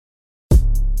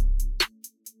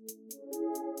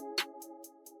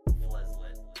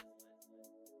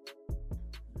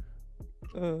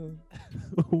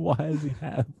Why does he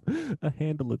have a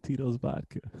handle of Tito's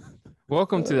vodka?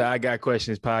 Welcome to the I Got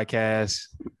Questions podcast.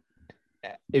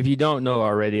 If you don't know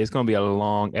already, it's going to be a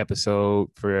long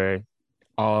episode for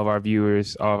all of our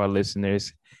viewers, all of our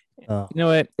listeners. You know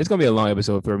what? It's going to be a long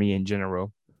episode for me in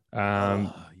general. Yeah.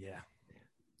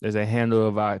 There's a handle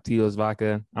of Tito's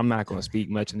vodka. I'm not going to speak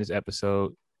much in this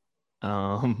episode.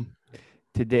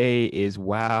 Today is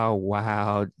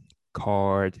wild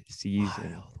card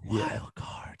season. Wild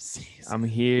card season. I'm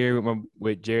here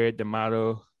with Jared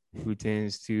D'Amato, who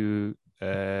tends to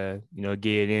get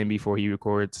it in before he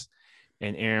records,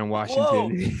 and Aaron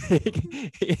Washington.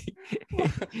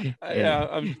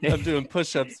 I'm doing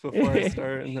push-ups before I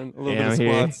start, and then a little bit of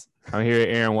squats. I'm here at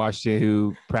Aaron Washington,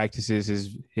 who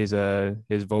practices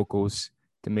his vocals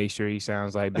to make sure he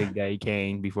sounds like Big Daddy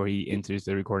Kane before he enters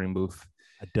the recording booth.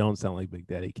 I don't sound like Big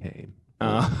Daddy Kane.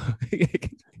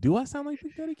 Do I sound like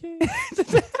Big Daddy Kane?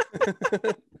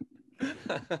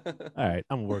 All right,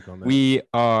 I'm gonna work on that. We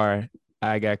are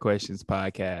I Got Questions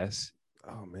podcast.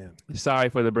 Oh man, sorry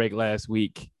for the break last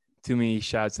week. Too many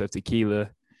shots of tequila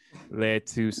led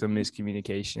to some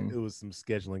miscommunication. It was some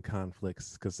scheduling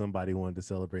conflicts because somebody wanted to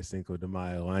celebrate Cinco de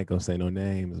Mayo. I ain't gonna say no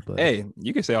names, but hey,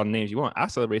 you can say all the names you want. I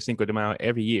celebrate Cinco de Mayo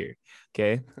every year.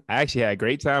 Okay, I actually had a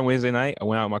great time Wednesday night. I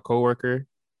went out with my coworker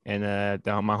and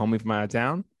my homie from out of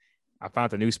town. I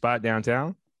found a new spot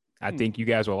downtown. I think you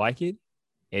guys will like it.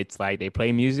 It's like they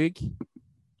play music,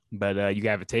 but you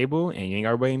have a table and you ain't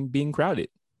got everybody being crowded.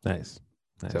 Nice.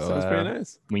 So, sounds pretty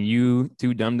nice. When you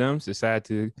two dum-dums decide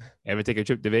to ever take a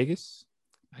trip to Vegas,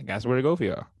 I got somewhere to go for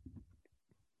y'all.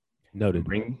 Noted.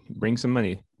 Bring some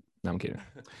money. No, I'm kidding.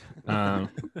 Oh,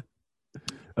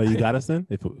 you got us then?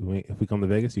 If we come to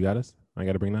Vegas, you got us? I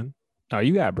got to bring nothing? Oh,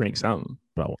 you got to bring something.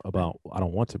 About I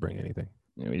don't want to bring anything.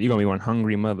 You're going to be one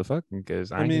hungry motherfucker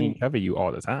because I can't cover you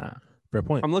all the time. Fair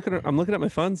point. I'm looking at my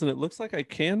funds, and it looks like I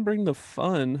can bring the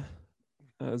fun.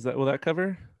 Will that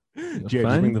cover? Jared,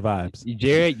 just bring the vibes.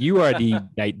 Jared, you are the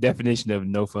definition of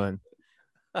no fun.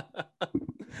 Hey,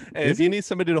 if you need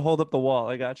somebody to hold up the wall,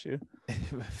 I got you.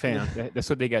 Fam, that's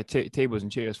what they got tables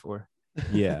and chairs for.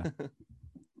 Yeah.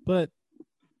 But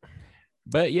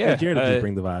yeah, Jared will just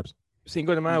bring the vibes.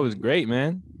 Cinco de Mayo was great,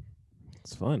 man.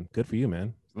 It's fun. Good for you,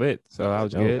 man. Lit. So I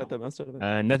was good.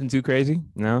 Nothing too crazy.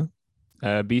 No.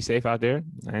 Be safe out there.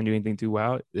 I didn't do anything too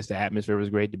wild. The atmosphere was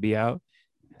great to be out.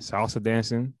 Salsa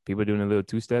dancing, people doing the little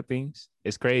two-step things.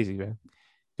 It's crazy, man.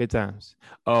 Good times.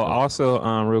 Oh, also,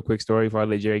 real quick story before I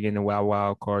let Jerry get in the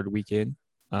wild card weekend.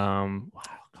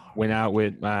 Went out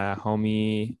with my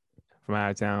homie from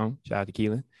out of town. Shout out to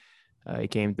Keelan. He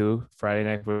came through Friday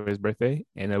night for his birthday,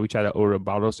 and we tried to order a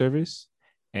bottle service,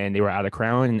 and they were out of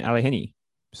Crown and out of Henny.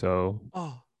 So,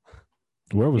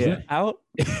 where was it? Out?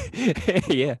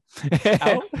 Yeah.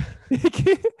 Out?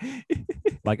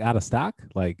 Like out of stock?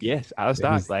 Like yes, out of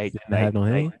stock.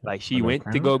 Like she went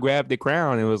to go grab the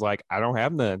Crown and was like, I don't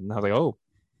have none. And I was like, oh.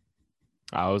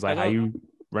 I was like, how you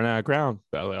run out of Crown?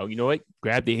 But I was like, oh, you know what?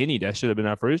 Grab the Henny. That should have been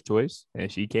our first choice. And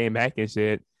she came back and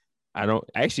said, I don't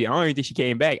even think she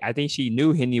came back. I think she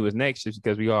knew Henny was next just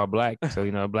because we all black. So,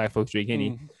 black folks drink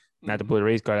Henny. Not to put a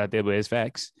race card out there, but it's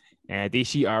facts. And I think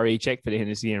she already checked for the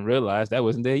Hennessy and realized that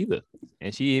wasn't there either.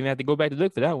 And she didn't even have to go back to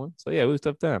look for that one. So, yeah, it was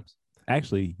tough times.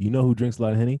 Actually, you know who drinks a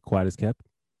lot of Henny? Quiet as kept.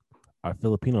 Our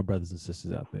Filipino brothers and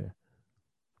sisters out there.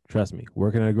 Trust me,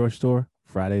 working at a grocery store,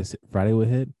 Friday would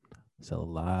hit, sell a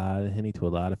lot of Henny to a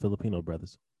lot of Filipino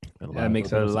brothers. That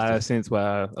makes a lot of sense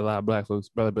why a lot of black folks,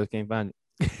 brothers can't find it.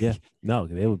 Yeah, no,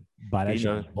 they would buy that shit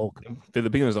in bulk.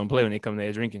 Filipinos don't play when they come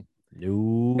there drinking.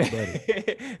 Nobody.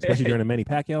 Especially during a Manny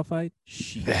Pacquiao fight.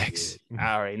 Facts.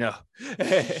 I already know.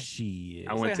 Shit.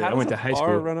 I went to high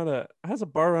school. How does a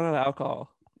bar run out of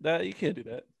alcohol? That you can't do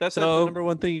that. That's the number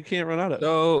one thing you can't run out of.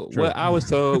 So what I was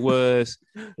told was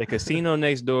the casino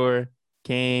next door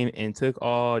came and took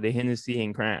all the Hennessy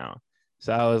and Crown.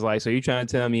 So I was like, so you trying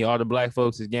to tell me all the black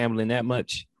folks is gambling that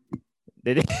much?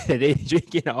 They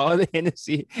drinking all the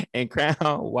Hennessy and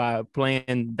Crown while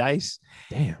playing dice?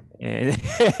 Damn. And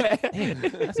damn,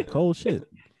 that's some cold shit.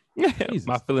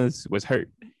 My feelings was hurt.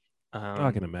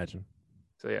 I can imagine.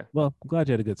 So yeah. Well, I'm glad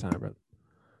you had a good time, brother.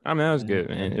 I mean, that was good,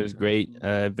 man. It was great.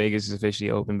 Vegas is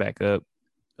officially open back up.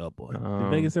 Oh boy.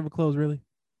 Did Vegas ever close, really?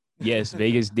 Yes,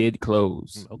 Vegas did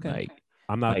close. Okay.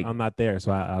 I'm not there,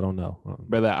 so I don't know.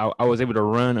 Brother, I was able to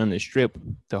run on the strip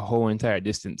the whole entire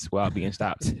distance without being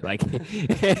stopped. Like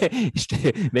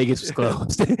Vegas was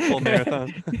closed. Full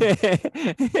marathon.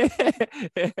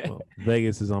 Well,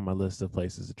 Vegas is on my list of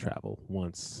places to travel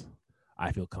once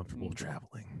I feel comfortable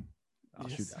traveling. I'll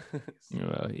shoot out.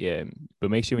 Well, yeah,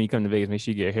 but make sure when you come to Vegas, make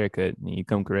sure you get a haircut and you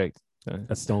come correct.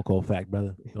 That's Stone Cold fact,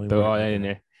 brother. Throw all that in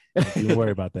there. Don't even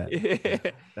worry about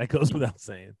that. That goes without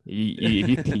saying.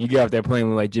 You get off that plane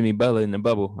with like Jimmy Butler in the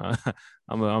bubble.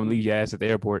 I'm gonna leave your ass at the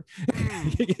airport.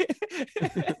 You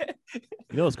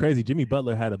know what's crazy? Jimmy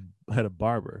Butler had a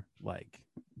barber. Like,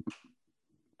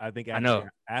 I think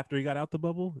after he got out the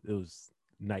bubble, it was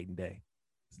night and day.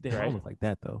 Damn, right. I almost like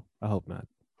that though. I hope not.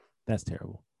 That's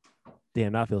terrible.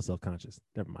 Damn, now I feel self-conscious.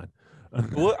 Never mind.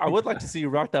 Well, I would like to see you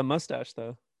rock that mustache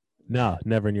though. No,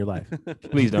 never in your life.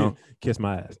 Please don't kiss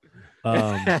my ass.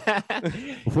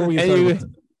 Before we get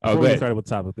started with the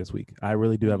topic this week, I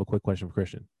really do have a quick question for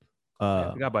Christian.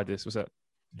 I forgot about this. What's up?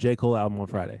 J. Cole album on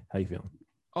Friday. How you feeling?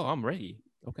 Oh, I'm ready.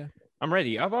 Okay, I'm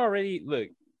ready. I've already look.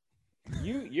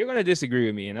 You're gonna disagree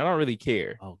with me, and I don't really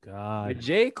care. Oh God, but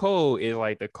J. Cole is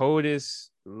like the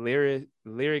coldest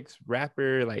lyrics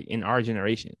rapper like in our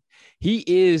generation. He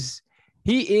is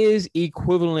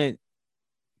equivalent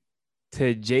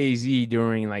to Jay-Z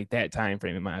during like that time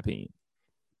frame, in my opinion,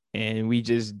 and we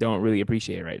just don't really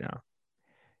appreciate it right now.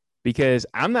 Because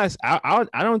I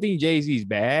don't think Jay-Z's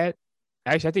bad.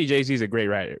 Actually, I think Jay-Z's a great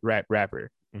rapper.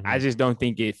 Mm-hmm. I just don't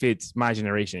think it fits my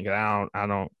generation because I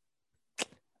don't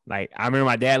like. I remember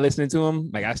my dad listening to him.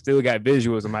 Like I still got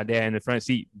visuals of my dad in the front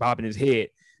seat bobbing his head,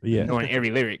 knowing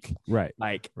every lyric. Right.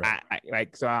 Like right.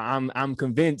 I'm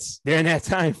convinced during that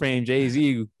time frame,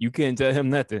 Jay-Z, you couldn't tell him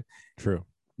nothing. True.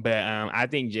 But I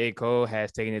think J. Cole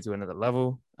has taken it to another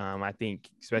level. I think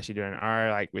especially during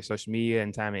our like with social media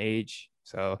and time and age.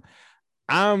 So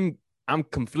I'm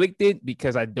conflicted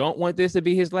because I don't want this to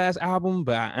be his last album,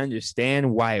 but I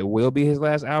understand why it will be his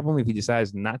last album if he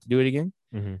decides not to do it again.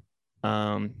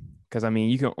 Mm-hmm. Because I mean,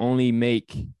 you can only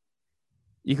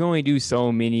do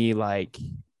so many like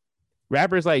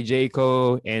rappers like J.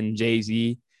 Cole and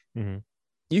Jay-Z. Mm-hmm.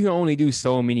 You can only do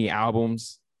so many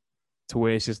albums to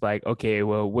where it's just like, okay,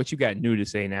 well, what you got new to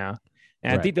say now?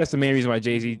 And I think that's the main reason why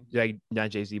Jay-Z, like not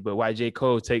Jay-Z, but why J.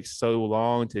 Cole takes so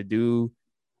long to do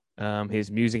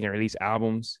his music and release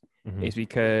albums. Mm-hmm. Is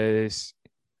because,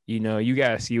 you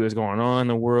got to see what's going on in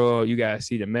the world. You got to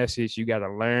see the message. You got to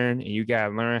learn, and you got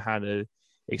to learn how to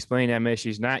explain that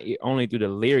message, not only through the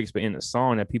lyrics, but in the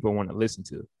song that people want to listen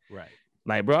to. Right.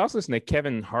 Like, bro, I was listening to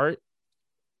Kevin Hart.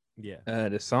 Yeah.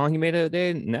 The song he made the other day,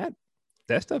 and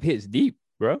that stuff hits deep,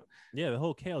 bro. Yeah, the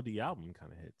whole KOD album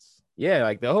kind of hits. Yeah,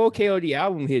 like the whole KOD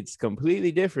album hits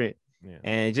completely different. Yeah.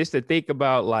 And just to think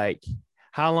about like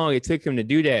how long it took him to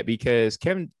do that, because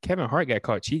Kevin Hart got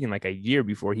caught cheating like a year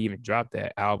before he even dropped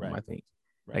that album, I think.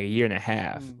 Like a year and a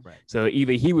half. Right. So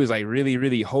either he was like really,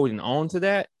 really holding on to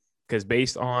that, because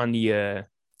based on the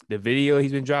video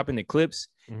he's been dropping, the clips,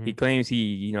 he claims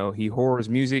he hoards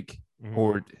music,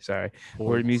 hoard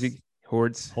music,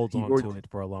 hoards on to it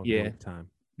for a long period of time.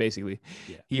 Basically,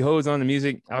 he holds on to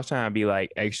music. I was trying to be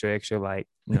like extra, like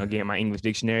getting my English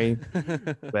dictionary,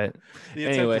 but the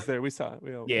anyway, is there. We saw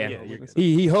it.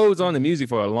 He holds on to music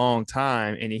for a long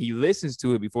time, and he listens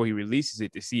to it before he releases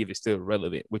it to see if it's still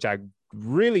relevant, which I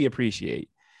really appreciate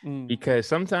because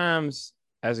sometimes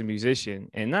as a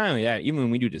musician, and not only that, even when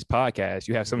we do this podcast,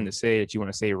 you have something to say that you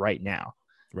want to say right now,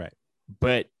 right?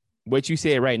 But what you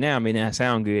say right now may not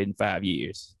sound good in 5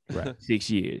 years, right? 6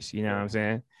 years. You know what I'm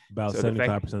saying? About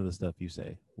 75% of the stuff you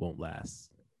say won't last.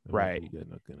 Right.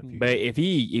 But if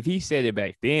he said it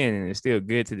back then and it's still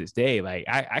good to this day, like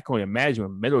I can imagine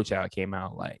when Middle Child came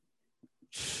out, like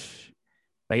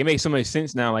it makes so much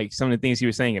sense now. Like some of the things he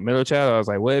was saying at Middle Child, I was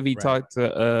like, what if he talked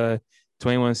to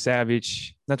 21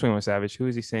 Savage? Not 21 Savage. Who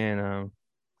is he saying?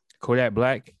 Kodak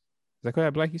Black. Is that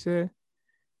Kodak Black? He said.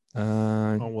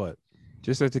 On what?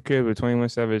 Just at the crib with 21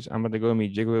 Savage. I'm about to go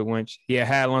meet Jiggle Winch. He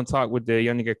had a long talk with the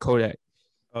young nigga Kodak.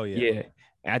 Oh yeah.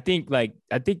 I think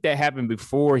that happened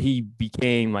before he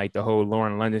became like the whole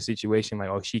Lauren London situation, like,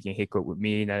 oh, she can hook up with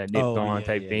me, not a nipped on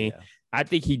type thing. Yeah. I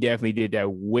think he definitely did that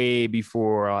way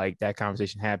before like that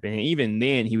conversation happened. And even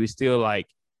then he was still like,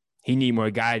 he need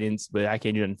more guidance, but I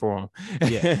can't do nothing for him.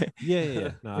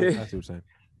 Yeah. No, I see what you're saying.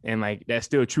 And like that's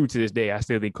still true to this day. I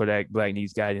still think Kodak Black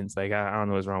needs guidance. Like I don't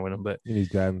know what's wrong with him, but he needs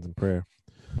guidance and prayer.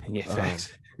 Yeah,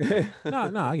 facts.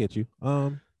 No, I get you.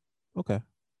 Okay.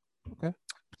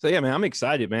 So yeah, man, I'm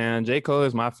excited, man. J. Cole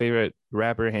is my favorite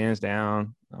rapper, hands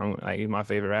down. He's my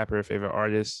favorite rapper, favorite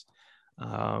artist.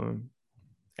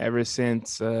 Ever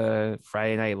since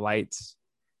Friday Night Lights,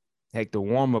 heck, the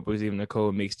warm up was even a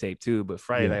Cole mixtape too. But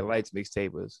Friday Night Lights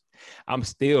mixtape was. I'm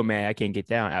still mad I can't get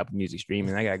down Apple Music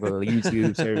streaming. I gotta go to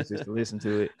YouTube services to listen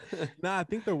to it. Nah, I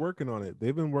think they're working on it.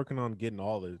 They've been working on getting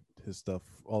all of his stuff,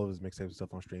 all of his mixtape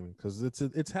stuff on streaming because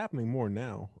it's happening more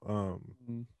now.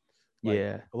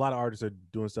 A lot of artists are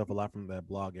doing stuff a lot from that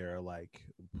blog era, like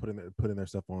putting their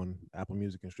stuff on Apple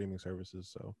Music and streaming services.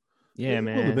 So Yeah, It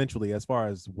man. will eventually. As far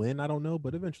as when, I don't know,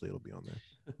 but eventually it'll be on there.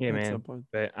 Yeah, At man. some point.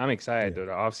 But I'm excited though.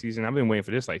 The off season. I've been waiting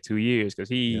for this like 2 years because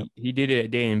he did it a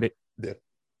day in.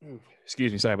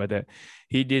 Excuse me, sorry about that.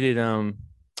 He did it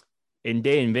in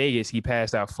Day in Vegas. He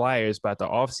passed out flyers about the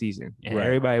off season, and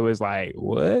everybody was like,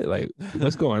 "What? Like,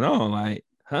 what's going on? Like,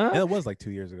 huh?" And it was like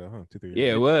 2 years ago, huh? 2-3 years. Yeah,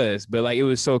 ago. it was. But like, it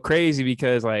was so crazy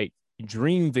because like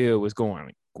Dreamville was going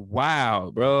like,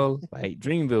 wow, bro. Like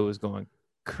Dreamville was going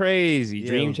crazy. Yeah,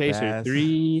 Dream it was Chaser Bass.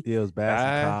 3. Yeah, it was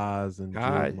Bass and Kaz and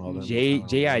Jid and all them.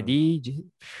 JID,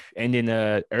 and then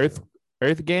Earth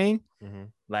Gang. Mm-hmm.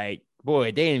 Like,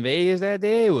 boy, Day in Vegas that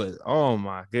day was, oh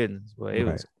my goodness, boy, it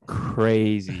was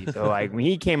crazy. So like when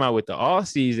he came out with the off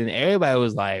season, everybody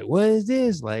was like, what is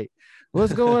this? Like,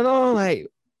 what's going on? Like,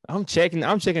 I'm checking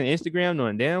Instagram,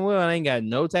 knowing damn well I ain't got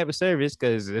no type of service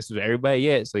because this was everybody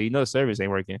yet. So service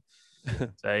ain't working.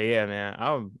 So yeah, man,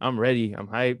 I'm ready. I'm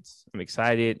hyped. I'm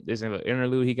excited. This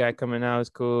interlude he got coming out is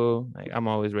cool. Like, I'm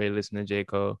always ready to listen to J.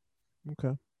 Cole.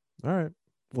 Okay. All right.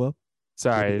 Well,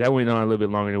 sorry, that went on a little bit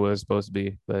longer than it was supposed to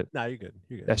be, but no, you're good.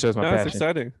 You're good. That shows my passion. It's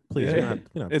exciting. Please, yeah.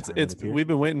 it's we've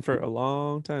been waiting for a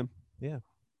long time. Yeah.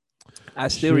 I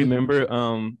still remember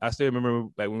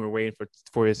like when we were waiting for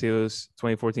Forest Hills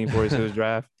 2014 Forest Hills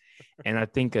draft, and I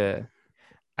think I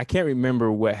can't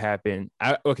remember what happened.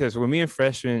 So when me and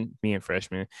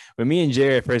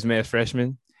Jared first met as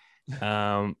freshmen,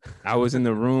 I was in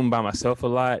the room by myself a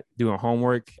lot doing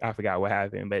homework. I forgot what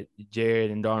happened, but Jared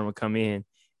and Dawn would come in,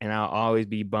 and I'll always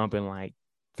be bumping like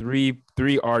three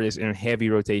artists in heavy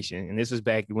rotation. And this was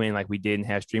back when like we didn't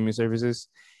have streaming services,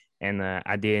 and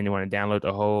I didn't want to download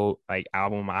the whole like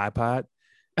album on my iPod.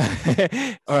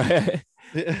 I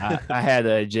had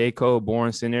a J. Cole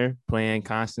Born Sinner playing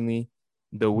constantly,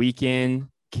 The Weeknd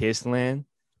Kissland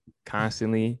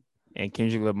constantly, and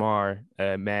Kendrick Lamar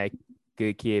Mad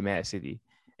Good Kid, Mad City.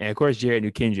 And of course Jared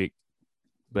knew Kendrick,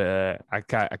 but I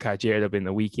caught Jared up in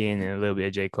The Weeknd and a little bit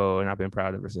of J. Cole, and I've been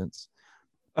proud ever since.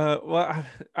 Well,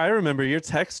 I remember your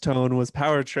text tone was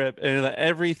Power Trip, and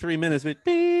every 3 minutes, beep,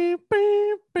 beep,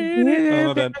 beep, oh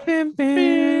my bad, beep,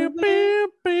 beep,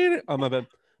 beep, oh my bad,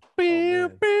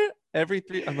 beep, beep. Every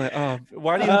three, I'm like, oh,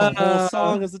 why do you have the whole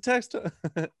song as a text?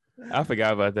 I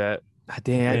forgot about that.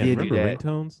 Damn, I did do that.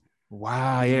 Ringtones?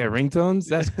 Wow, yeah, ringtones.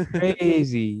 That's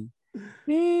crazy.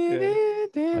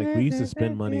 Like we used to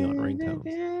spend money on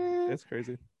ringtones. That's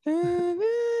crazy. Yeah,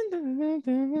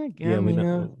 we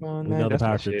know the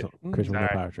Power Trip. Christian, we know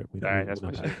Power Trip. That's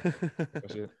my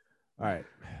shit. All right.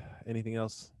 Anything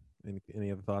else?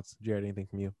 Any other thoughts, Jared? Anything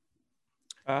from you?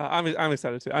 I'm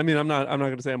excited too. I mean, I'm not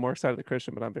going to say I'm more excited than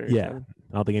Christian, but I'm very excited.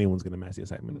 I don't think anyone's going to match the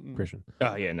excitement, Christian.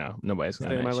 Oh yeah, no, nobody's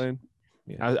going to stay in my lane.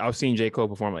 Yeah. I've seen J. Cole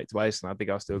perform like twice, and I think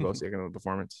I'll still go see another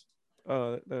performance.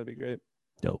 Oh, that would be great.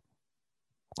 Dope.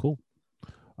 Cool.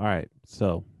 All right,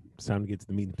 so it's time to get to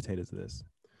the meat and potatoes of this.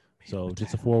 So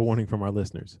just a forewarning from our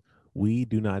listeners. We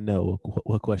do not know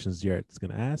what questions Jared's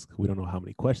going to ask. We don't know how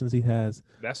many questions he has.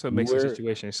 That's what makes the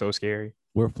situation so scary.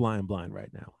 We're flying blind right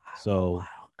now. So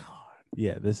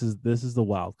yeah, this is the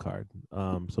wild card.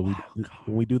 So when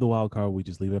we do the wild card, we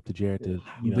just leave it up to Jared to,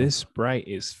 This Sprite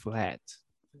is flat,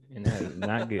 and that is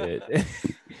not good.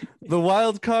 The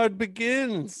wild card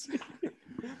begins.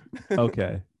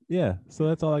 Okay. Yeah, so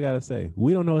that's all I got to say.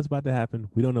 We don't know what's about to happen.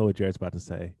 We don't know what Jared's about to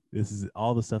say. This is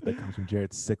all the stuff that comes from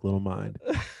Jared's sick little mind.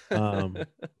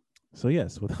 So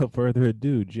yes, without further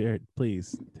ado, Jared,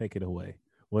 please take it away.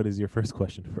 What is your first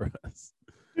question for us?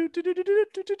 Wild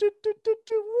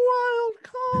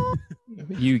card.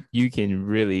 You can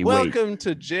really welcome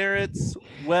to Jared's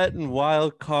wet and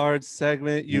wild card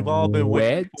segment. You've all been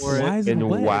waiting for it. Why is it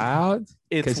wet? Wild?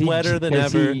 It's wetter than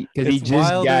ever. Because he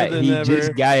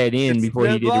just got it in before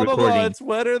he did the recording. It's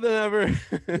wetter than ever.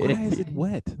 Why is it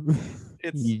wet?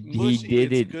 It's mushy,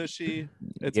 it's gushy,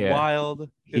 it's wild.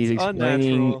 He's it's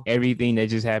explaining unnatural. everything that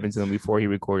just happened to him before he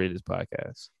recorded his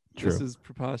podcast. True. This is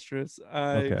preposterous.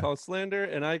 I call slander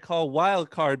and I call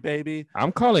wild card, baby.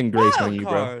 I'm calling Grace on you,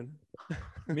 bro.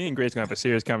 Me and Grace gonna have a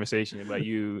serious conversation about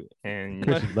you and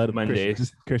Christian, let him,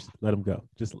 Mondays. Christian, let him go.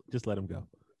 Just let him go.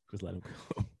 Just let him go.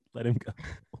 Let him go.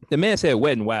 The man said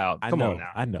wet and wild. Come on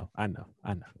now. I know.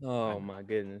 Oh my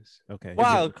goodness. Okay.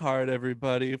 Wild card,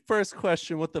 everybody. First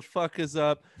question: what the fuck is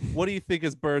up? What do you think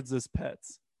is birds as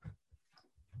pets?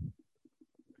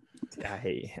 I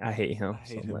hate him. I hate him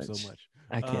so much.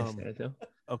 I can't stand him.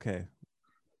 Okay.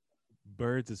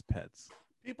 Birds as pets.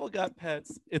 People got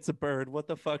pets. It's a bird. What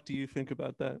the fuck do you think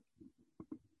about that?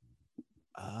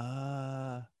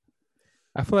 I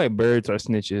feel like birds are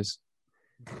snitches.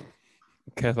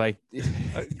 Cause like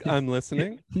I'm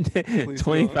listening.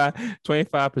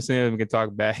 25% of them can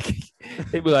talk back.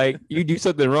 They'd be like, you do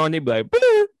something wrong, they'd be like,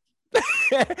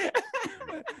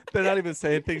 They're not even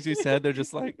saying things you said. They're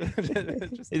just like,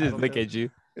 They just look at you.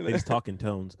 They just talk in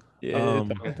tones. Yeah,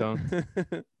 talking tone.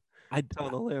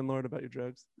 Telling the landlord about your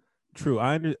drugs. True.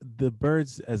 The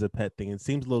birds as a pet thing. It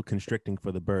seems a little constricting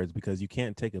for the birds because you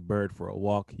can't take a bird for a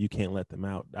walk. You can't let them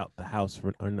out the house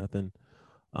or nothing.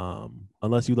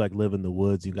 Unless you like live in the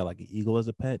woods, you got like an eagle as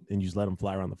a pet, and you just let them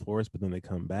fly around the forest, but then they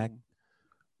come back.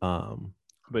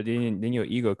 But then your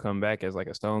ego come back as like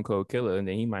a stone cold killer, and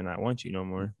then he might not want you no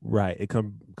more. Right. It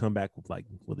come back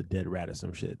with a dead rat or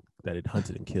some shit that it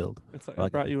hunted and killed. It's like I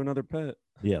brought you another pet.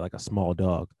 Yeah, like a small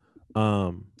dog.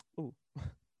 Ooh.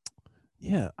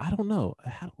 Yeah, I don't know.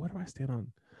 Where do I stand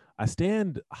on? I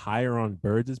stand higher on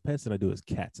birds as pets than I do as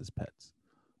cats as pets.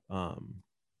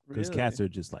 Because cats are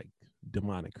just like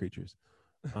demonic creatures.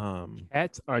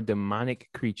 Cats are demonic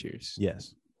creatures.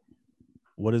 Yes.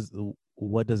 What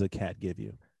does a cat give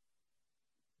you?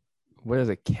 What does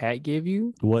a cat give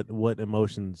you? What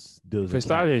emotions does? For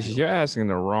starters, you're asking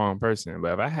the wrong person.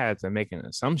 But if I had to make an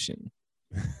assumption,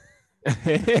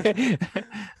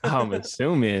 I'm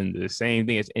assuming the same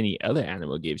thing as any other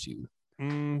animal gives you.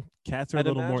 Cats are a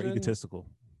little more egotistical.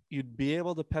 You'd be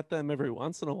able to pet them every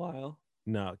once in a while.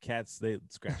 No, cats, they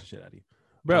scratch the shit out of you.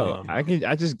 Bro, I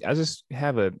just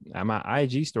have my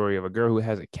IG story of a girl who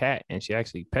has a cat and she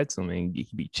actually pets him and he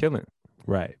can be chilling.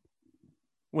 Right.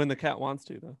 When the cat wants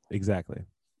to, though. Exactly.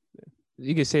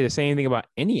 You could say the same thing about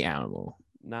any animal.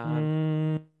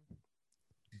 Nah.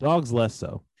 Dogs less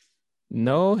so.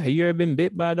 No, have you ever been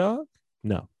bit by a dog?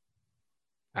 No.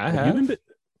 I have. You been bit?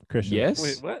 Christian. Yes.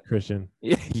 Wait, what? Christian.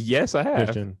 Yes, I have.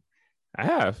 Christian. I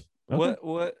have. Okay.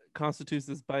 What constitutes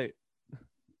this bite?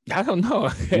 I don't know.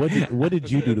 What did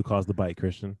you do to cause the bite,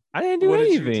 Christian? I didn't do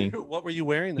anything. What were you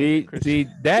wearing? See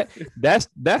that's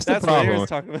the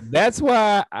problem. That's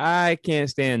why I can't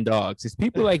stand dogs. It's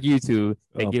people like you two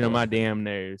that get on my damn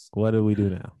nerves. What do we do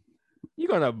now? You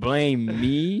gonna blame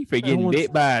me for getting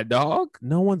bit by a dog?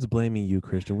 No one's blaming you,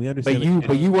 Christian. We understand.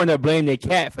 But you want to blame the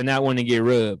cat for not wanting to get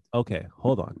rubbed. Okay,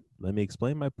 hold on. Let me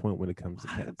explain my point when it comes to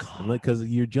cats. Because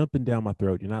you're jumping down my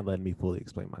throat. You're not letting me fully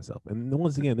explain myself. And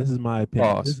once again, this is my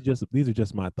opinion. These are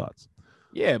just my thoughts.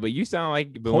 Yeah, but you sound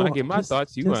like, but when I get my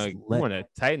thoughts, you want to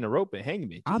tighten the rope and hang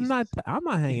me. Jeez. I'm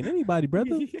not hanging anybody,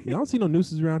 brother. You don't see no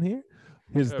nooses around here.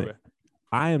 Here's the thing.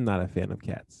 I am not a fan of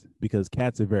cats because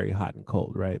cats are very hot and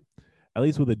cold, right? At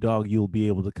least with a dog, you'll be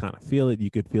able to kind of feel it.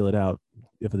 You could feel it out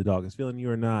if the dog is feeling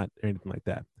you or not, or anything like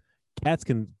that. Cats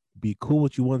can be cool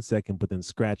with you 1 second, but then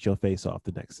scratch your face off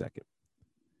the next second.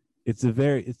 It's a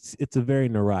very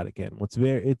neurotic animal. It's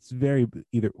very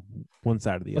either one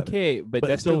side or the other. Okay, but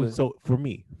that's so for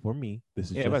me,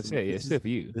 this is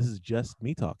this is just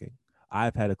me talking.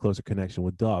 I've had a closer connection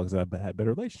with dogs. I've had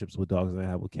better relationships with dogs than I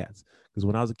have with cats. Because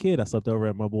when I was a kid, I slept over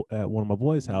at one of my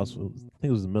boys' house. I think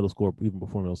it was in middle school, or even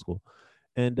before middle school.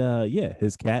 And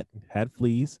his cat had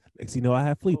fleas. Next thing you know, I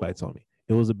had flea bites on me.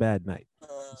 It was a bad night.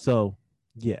 So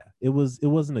yeah, it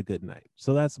wasn't a good night.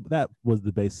 So that was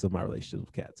the basis of my relationship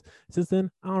with cats. Since then,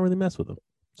 I don't really mess with them.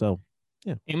 So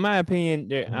yeah. In my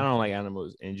opinion, I don't like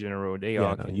animals in general.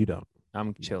 You don't.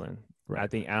 I'm chilling. Right. I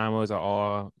think animals are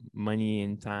all money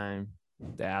and time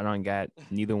that I don't got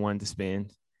neither one to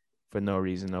spend for no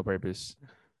reason, no purpose.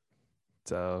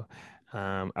 So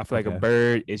I feel like a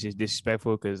bird is just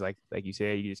disrespectful because like you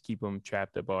said, you just keep them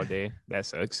trapped up all day. That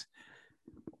sucks.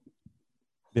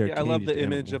 I love the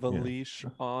image of a leash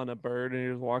on a bird and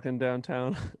you're just walking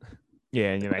downtown.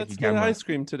 Yeah, and you're like, let's get ice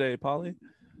cream today, Polly.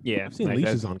 Yeah, I've seen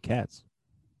leashes on cats.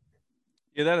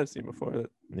 Yeah, that I've seen before.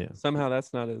 Yeah, somehow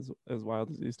that's not as wild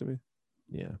as it used to be.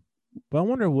 Yeah, but I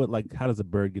wonder how does a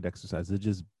bird get exercise? Is it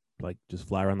just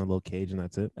fly around the little cage and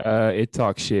that's it? It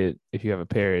talks shit. If you have a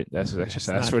parrot, that's his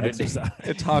exercise for the day.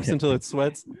 It talks until it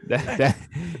sweats.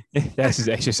 That's his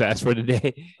exercise for the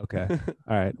day. Okay.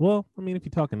 All right. Well, I mean, if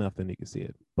you talk enough, then you can see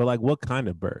it. But like, what kind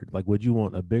of bird? Like, would you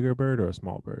want a bigger bird or a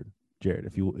small bird, Jared?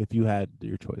 If you had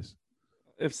your choice.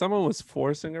 If someone was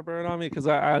forcing a bird on me, because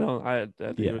I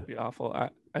think it would be awful.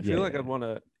 I feel like I'd want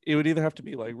to. It would either have to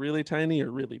be like really tiny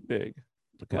or really big.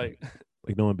 Okay.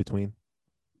 Like no in between.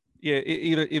 Yeah,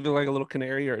 either like a little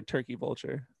canary or a turkey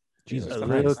vulture. Jesus, a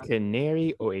little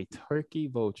canary or a turkey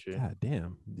vulture. God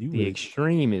damn, the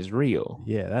extreme is real.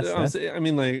 Yeah, that's. I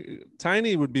mean, like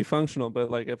tiny would be functional,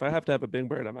 but like if I have to have a big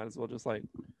bird, I might as well just like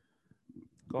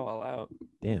go all out.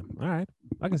 Damn. All right,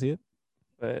 I can see it.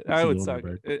 But I would suck.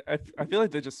 I feel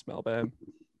like they just smell bad.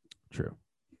 True.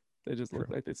 They just look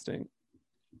like they stink.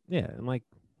 Yeah, and like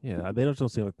they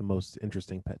don't seem like the most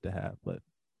interesting pet to have, but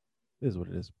it is what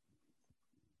it is.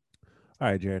 All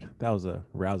right, Jared, that was a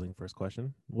rousing first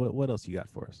question. What else you got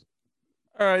for us?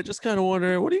 All right, just kind of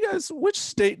wondering, which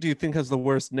state do you think has the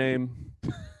worst name?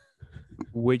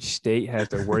 Which state has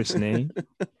the worst name?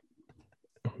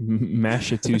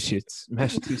 Massachusetts.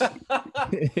 Massachusetts.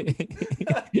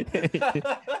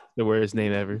 The worst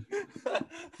name ever.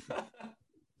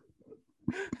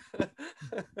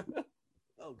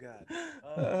 Oh God.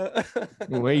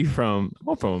 Where are you from?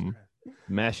 I'm from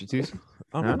Massachusetts.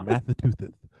 I'm from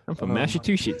Massachusetts. I'm from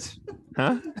Massachusetts.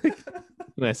 Huh?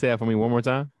 You want to say that for me one more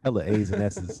time? Hella A's and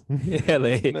S's.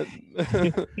 LA.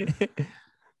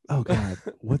 Oh God,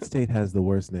 what state has the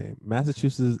worst name?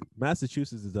 Massachusetts.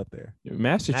 Massachusetts is up there.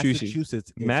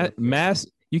 Massachusetts.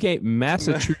 Massachusetts.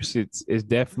 Massachusetts is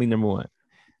definitely number one.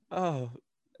 Oh,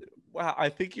 wow. I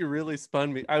think you really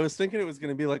spun me. I was thinking it was going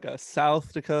to be like a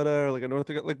South Dakota or like a North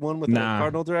Dakota, like one with a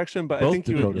cardinal direction, but I think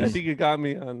you got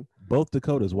me on both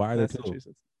Dakotas. Why are there two?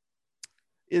 Massachusetts?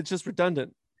 It's just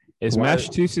redundant. It's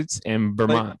Massachusetts and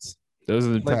Vermont. Those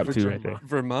are the top two right there.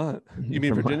 Vermont. You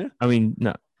mean Virginia? I mean,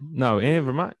 no, in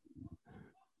Vermont.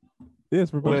 Yes,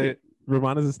 Vermont. Wait.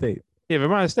 Vermont is a state. Yeah,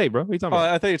 Vermont is a state, bro. What are you talking about?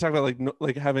 I thought you were talking about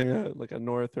like having a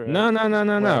north or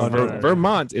no.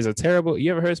 Vermont is a terrible.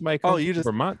 You ever heard somebody call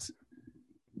Vermont?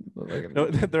 No,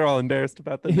 they're all embarrassed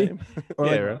about the name.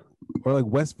 or like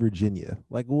West Virginia.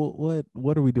 Like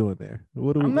what are we doing there?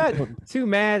 I'm not too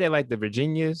mad at like the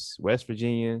Virginias, West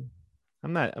Virginia.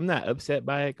 I'm not upset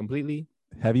by it completely.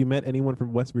 Have you met anyone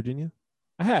from West Virginia?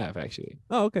 I have, actually.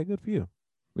 Oh, okay, good for you.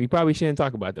 We probably shouldn't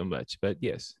talk about them much, but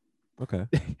yes. Okay.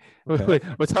 We'll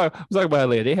talk about it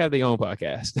later. They have their own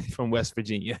podcast from West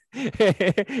Virginia.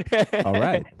 All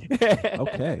right.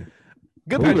 Okay.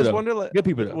 Good people. I just wonder, like, good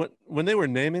people though. When they were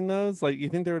naming those, like, you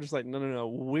think they were just like, no,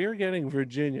 we're getting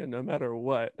Virginia no matter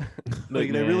what.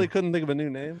 Like, they really couldn't think of a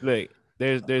new name. Look,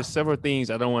 there's several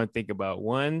things I don't want to think about.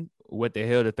 One, what the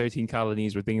hell the 13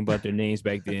 colonies were thinking about their names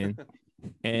back then,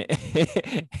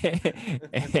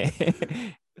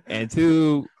 and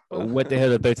two, what the hell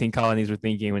the 13 colonies were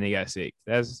thinking when they got sick.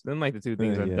 That's like the two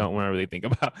things I don't want to really think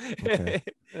about. Okay.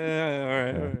 All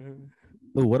right.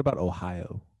 Ooh, what about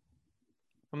Ohio?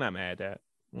 I'm not mad at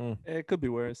that. It could be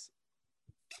worse.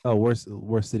 Oh, worst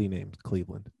city names,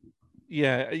 Cleveland.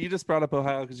 Yeah, you just brought up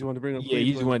Ohio because you wanted to bring up Cleveland.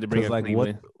 You just wanted to bring up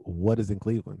Cleveland. What is in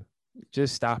Cleveland?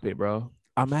 Just stop it, bro.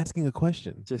 I'm asking a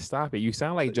question. Just stop it. You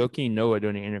sound like Joakim Noah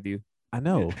during the interview. I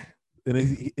know. And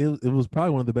it was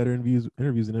probably one of the better interviews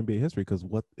in NBA history because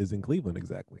what is in Cleveland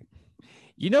exactly?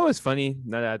 You know what's funny?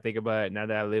 Now that I think about it, now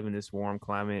that I live in this warm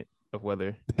climate of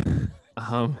weather,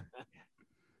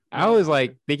 I was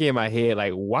like thinking in my head,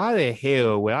 like, why the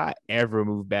hell would I ever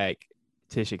move back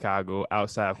to Chicago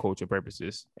outside of cultural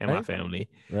purposes and my family?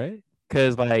 Right.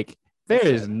 Because like there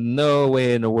is no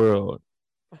way in the world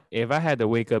if I had to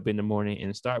wake up in the morning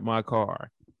and start my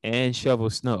car and shovel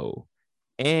snow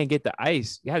and get the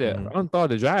ice, you had to unthaw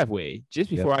the driveway just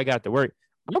before I got to work.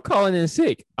 I'm calling in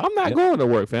sick. I'm not going to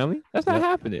work, family. That's not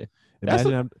happening.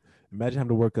 Imagine having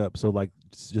to work up. So like,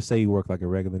 just say you work like a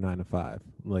regular 9 to 5,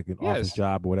 like an office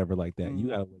job or whatever like that. You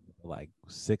gotta wake up at like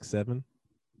 6, 7.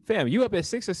 Fam, you up at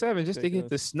 6 or 7 just to get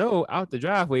the snow out the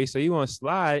driveway so you want to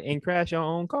slide and crash your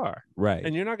own car. Right.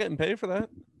 And you're not getting paid for that?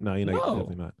 No, you're not.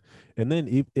 Definitely not. And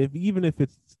then even if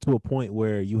it's to a point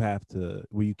where you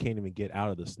can't even get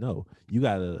out of the snow, you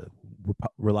gotta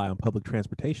rely on public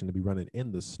transportation to be running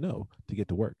in the snow to get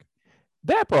to work.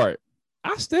 That part,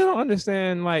 I still don't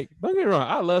understand. Like, don't get me wrong,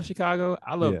 I love Chicago.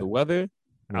 I love the weather.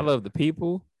 I love the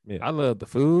people. I love the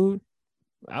food.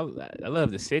 I love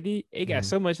the city. It got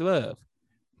so much love.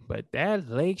 But that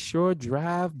Lakeshore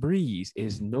Drive breeze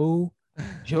is no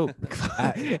joke.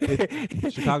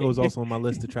 Chicago is also on my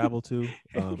list to travel to.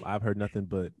 I've heard nothing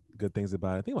but good things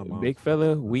about it. I think my mom. Big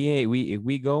fella, if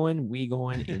we going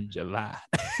in July.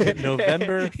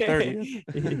 November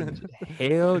 30th.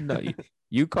 Hell no.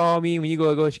 You call me when you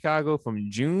go to Chicago from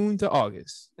June to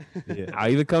August. Yeah.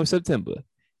 I'll even come September.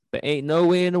 But ain't no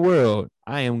way in the world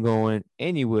I am going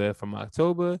anywhere from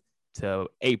October to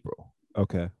April.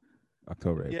 Okay.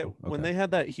 October, April. Yeah, when they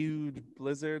had that huge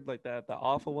blizzard, like that, the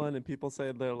awful one, and people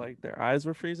said their eyes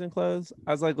were freezing closed,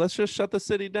 I was like, let's just shut the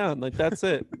city down. Like, that's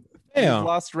it. We've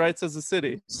lost rights as a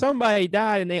city. Somebody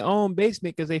died in their own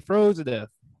basement because they froze to death.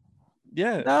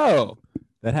 Yeah. No.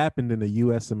 That happened in a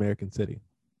U.S. American city.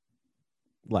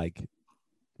 Like,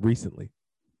 recently.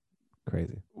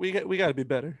 Crazy. We got to be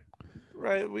better.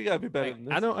 Right, we gotta be better than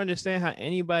this. I don't understand how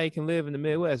anybody can live in the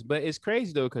Midwest, but it's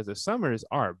crazy though because the summers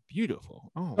are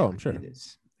beautiful. Oh, I'm sure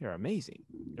they're amazing.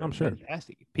 I'm sure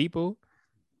fantastic. People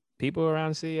around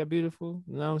the city are beautiful.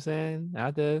 You know what I'm saying?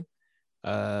 Out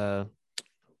there,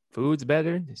 food's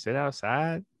better. They sit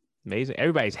outside, amazing.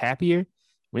 Everybody's happier.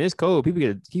 When it's cold, people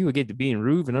get to be in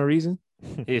rude for no reason.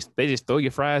 They just throw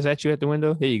your fries at you at the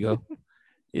window. Here you go.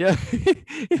 Yeah.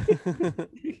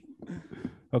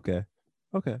 Okay.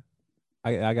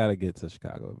 I gotta get to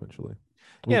Chicago eventually.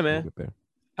 Yeah, man. Get there.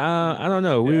 I don't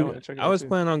know. Yeah, I was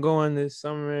planning on going this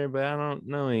summer, but I don't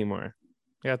know anymore.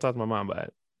 I gotta talk to my mom about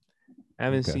it. I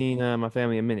haven't seen my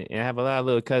family in a minute, and I have a lot of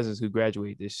little cousins who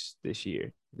graduate this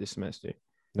semester.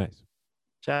 Nice.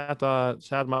 Shout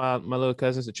out my little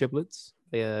cousins, the triplets.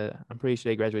 I'm pretty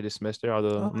sure they graduate this semester,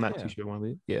 although I'm not too sure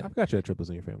when. Yeah, I've got you triplets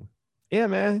in your family. Yeah,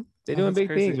 man, they're doing big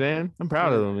things, man. I'm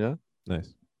proud of them. You know.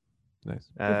 Nice. Good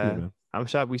for you, man. I'm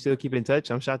shocked we still keep in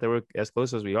touch. I'm shocked that we're as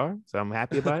close as we are, so I'm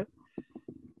happy about it.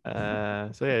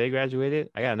 So yeah, they graduated.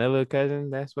 I got another little cousin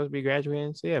that's supposed to be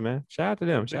graduating. So yeah, man, shout out to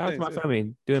them. Shout out to my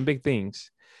family doing big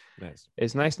things. Nice.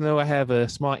 It's nice to know I have a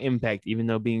small impact, even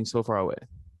though being so far away.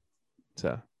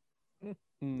 So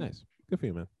nice. Good for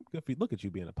you, man. Good for you. Look at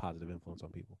you being a positive influence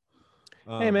on people.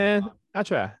 Hey, man, I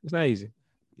try. It's not easy.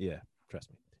 Yeah, trust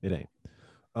me, it ain't.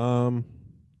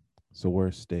 So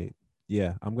worst state.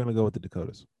 Yeah, I'm gonna go with the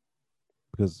Dakotas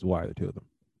because why are the two of them?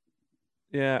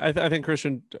 Yeah, I think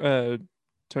Christian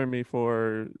turned me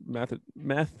for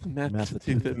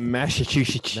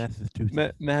Massachusetts.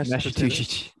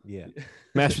 Massachusetts. Yeah.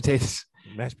 Mashed potatoes.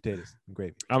 Mashed potatoes and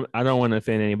gravy. I don't want to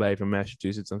offend anybody from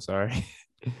Massachusetts. I'm sorry.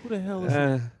 Who the hell is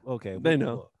it? Okay. They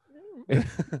know.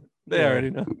 They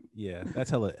already know. Yeah, that's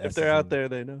hella S's. If they're out there,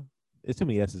 they know. There's too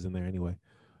many S's in there anyway.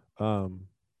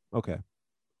 Okay.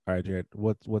 All right, Jared.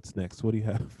 What's next? What do you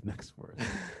have next for us?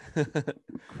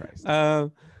 Christ.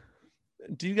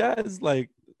 Do you guys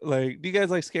like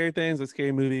scary things, like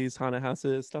scary movies, haunted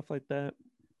houses, stuff like that?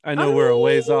 I know we're a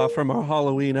ways off from our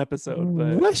Halloween episode,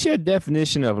 but what's your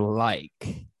definition of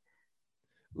like?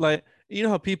 Like, you know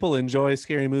how people enjoy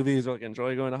scary movies or like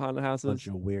enjoy going to haunted houses? Bunch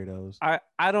of weirdos. I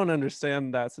don't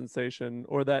understand that sensation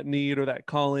or that need or that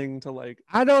calling to like.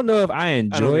 I don't know if I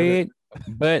enjoy it,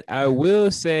 but I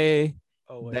will say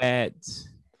that.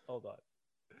 Hold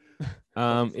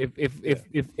on.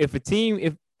 If a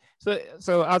team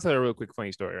so I'll tell a real quick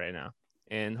funny story right now,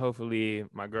 and hopefully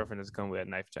my girlfriend doesn't come with a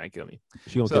knife trying to kill me.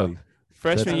 She gonna kill you.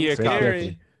 Freshman year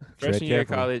of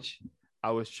college,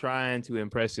 I was trying to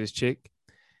impress this chick,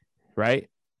 right?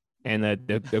 And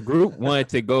the group wanted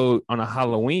to go on a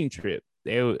Halloween trip.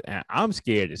 I'm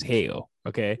scared as hell.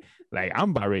 Okay, like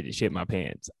I'm about ready to shit my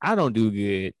pants. I don't do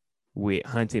good with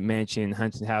haunted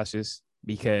houses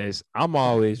because I'm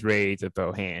always ready to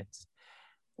throw hands.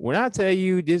 When I tell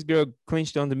you this girl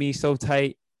clinched onto me so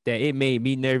tight that it made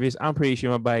me nervous, I'm pretty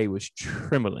sure my body was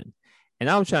trembling.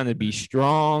 And I'm trying to be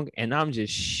strong, and I'm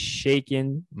just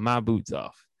shaking my boots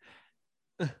off.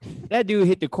 That dude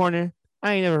hit the corner.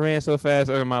 I ain't never ran so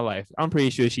fast in my life. I'm pretty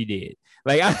sure she did.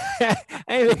 Like, I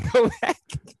ain't even go back.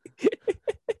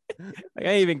 Like, I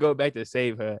ain't even go back to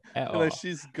save her at all. Like,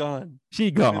 she's gone. She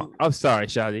gone. I'm sorry,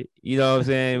 Shawty. You know what I'm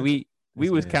saying? We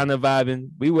was kind of vibing.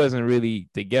 We wasn't really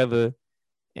together.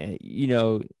 And, you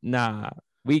know, nah,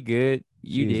 we good.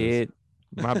 You did.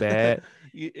 My bad.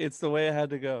 It's the way it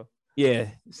had to go. Yeah,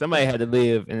 somebody had to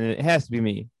live, and it has to be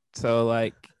me. So,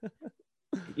 like,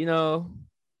 you know,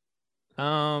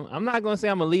 I'm not gonna say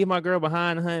I'm gonna leave my girl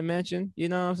behind in Haunted Mansion. You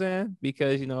know what I'm saying?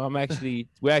 Because you know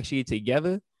we're actually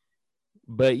together.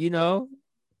 But you know,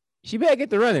 she better get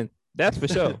to running. That's for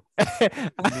sure. In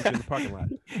the parking lot.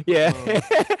 Yeah.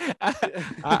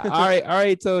 I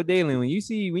already told Dalen, when you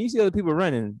see other people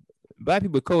running, black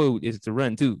people code is to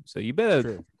run too. So you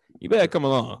better come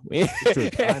along. True.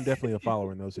 I'm definitely a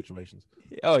follower in those situations.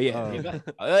 Oh yeah.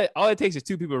 All it takes is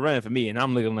two people running for me, and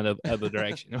I'm looking in the other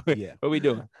direction. Yeah. What we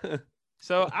doing?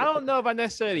 So I don't know if I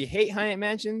necessarily hate Haunted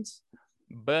Mansions,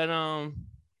 but I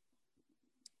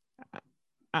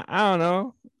don't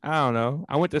know.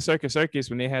 I went to Circus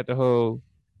when they had the whole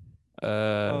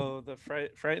the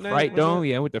Fright Night? Fright Dome.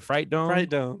 Yeah, I went to Fright Dome. Fright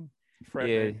Dome.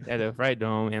 At the Fright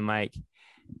Dome, and like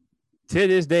to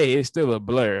this day, it's still a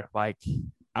blur. Like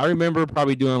I remember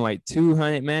probably doing like 2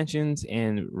 Haunted Mansions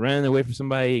and running away from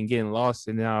somebody and getting lost,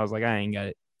 and then I was like, I ain't got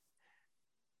it.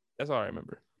 That's all I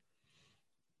remember.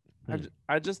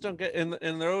 I just don't get, and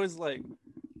they're always like,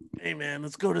 hey man,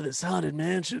 let's go to this haunted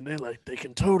mansion. They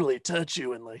can totally touch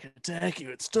you and like attack you.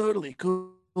 It's totally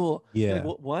cool. Yeah.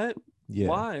 Like, what? Yeah.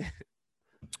 Why?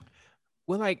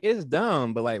 Well, like it's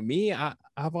dumb, but like me,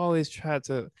 I've always tried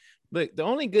to look. The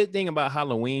only good thing about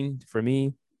Halloween for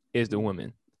me is the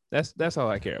women. That's all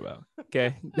I care about.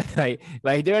 Okay,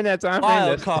 like during that time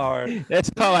frame,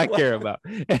 that's all I care about.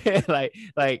 like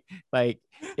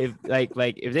if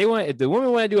the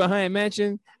women want to do a haunted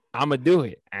mansion, I'm gonna do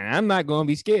it, and I'm not gonna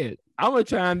be scared. I'm gonna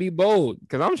try and be bold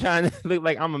because I'm trying to look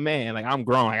like I'm a man, like I'm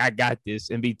grown, like I got this,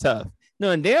 and be tough.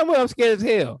 and damn well I'm scared as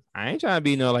hell. I ain't trying to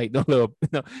be no little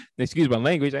no. Excuse my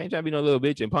language. I ain't trying to be no little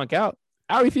bitch and punk out.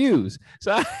 I refuse.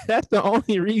 So that's the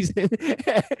only reason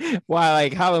why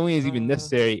like Halloween is even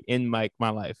necessary in my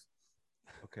life.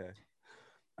 Okay.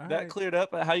 That cleared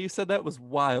up. How you said that was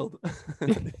wild.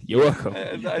 You're welcome.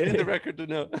 I need the record to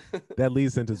know. That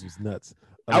lead sentence was nuts.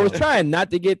 I was trying not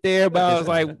to get there, but I was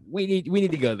like, we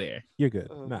need to go there. You're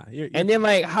good. You're and then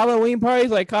like Halloween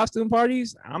parties, like costume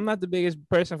parties. I'm not the biggest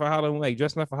person for Halloween, like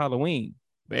dressing up for Halloween,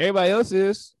 but everybody else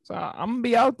is. So I'm gonna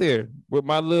be out there with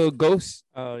my little ghost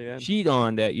sheet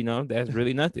on that, that's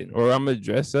really nothing. Or I'm gonna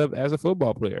dress up as a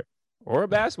football player or a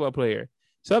basketball player,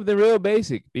 something real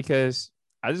basic, because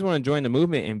I just want to join the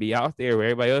movement and be out there where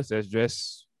everybody else that's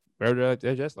dressed, wherever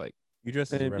they're dressed like. You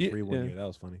dressed as a referee one year. That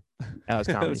was funny. That was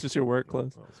comedy. That was just your work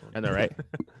clothes. I know, right?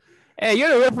 Hey, you're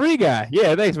the referee guy.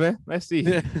 Yeah, thanks, man. Let's see.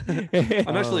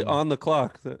 I'm actually on the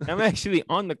clock. I'm actually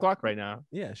on the clock right now.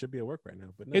 Yeah, it should be at work right now.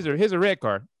 But no. Here's a red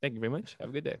card. Thank you very much. Have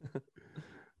a good day.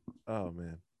 Oh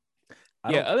man.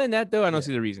 Other than that though, I don't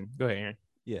see the reason. Go ahead, Aaron.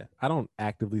 Yeah, I don't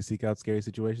actively seek out scary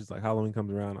situations. Like Halloween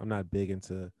comes around, I'm not big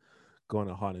into going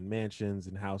to haunted mansions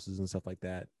and houses and stuff like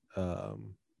that.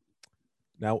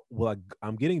 Now,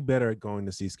 I'm getting better at going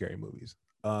to see scary movies.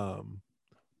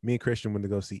 Me and Christian went to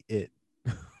go see It.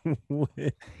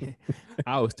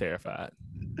 I was terrified.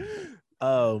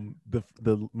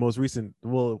 The most recent,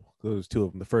 well, there was two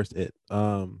of them. The first It.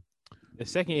 The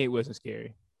second It wasn't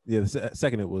scary. Yeah, the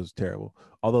second It was terrible.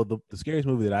 Although the scariest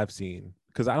movie that I've seen,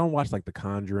 because I don't watch like The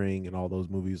Conjuring and all those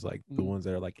movies, like the ones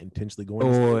that are like intentionally going.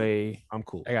 Boy, I'm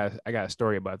cool. I got a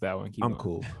story about that one. I'm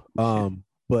cool.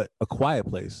 But A Quiet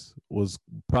Place was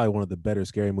probably one of the better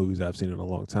scary movies I've seen in a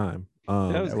long time.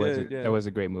 That was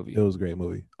a great movie. It was a great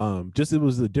movie. Just it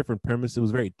was a different premise. It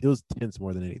was tense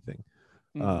more than anything.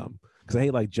 Because I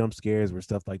hate like jump scares where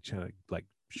stuff like trying to like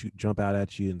jump out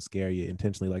at you and scare you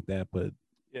intentionally like that. But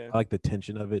I like the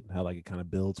tension of it, how like it kind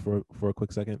of builds for a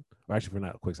quick second, or actually for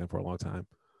not a quick second, for a long time.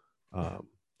 So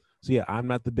yeah, I'm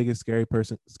not the biggest scary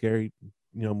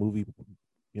movie,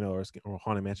 or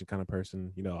haunted mansion kind of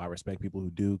person. I respect people who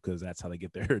do, because that's how they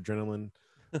get their adrenaline.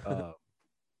 But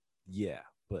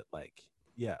like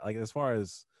as far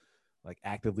as like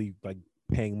actively like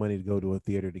paying money to go to a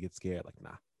theater to get scared, like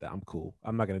I'm cool.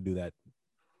 I'm not gonna do that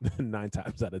 9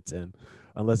 times out of 10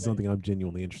 unless it's something I'm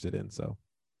genuinely interested in. So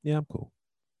yeah, I'm cool.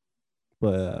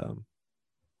 But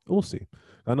we'll see.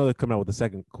 I know they're coming out with the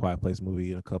second Quiet Place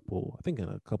movie in a couple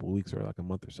weeks or like a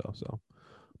month or so. So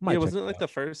wasn't it like the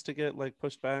first to get like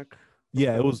pushed back?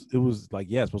 Yeah, it was like,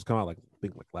 it's supposed to come out like I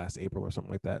think like last April or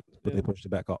something like that, but they pushed it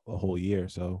back a whole year.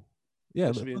 So yeah,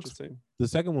 that should be interesting. The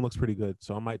second one looks pretty good,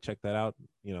 so I might check that out.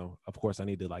 Of course, I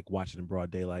need to like watch it in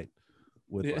broad daylight.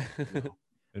 With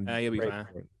you'll be fine.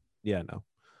 Yeah, no.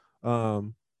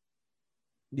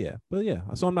 But yeah.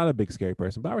 So I'm not a big scary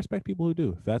person, but I respect people who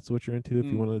do. If that's what you're into, if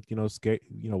you want to, scare,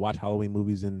 watch Halloween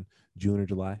movies in June or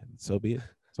July, so be it.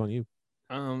 It's on you.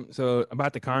 So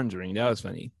about The Conjuring, that was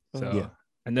funny. So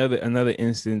another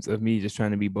instance of me just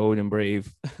trying to be bold and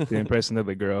brave to impress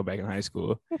another girl back in high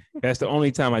school. That's the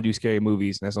only time I do scary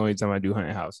movies, and that's the only time I do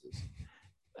haunted houses.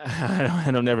 I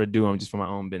don't never do them just for my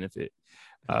own benefit.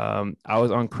 I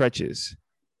was on crutches,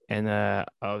 and I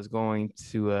was going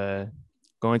to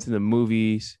the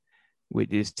movies with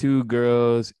these 2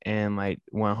 girls and like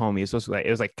one homie. It's supposed to it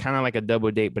was like kind of like a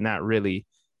double date, but not really,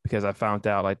 because I found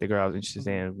out like the girl I was interested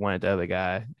in wanted the other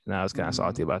guy, and I was kind of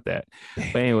salty about that.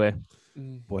 But anyway,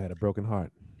 boy had a broken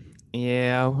heart.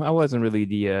 Yeah, I wasn't really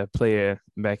the player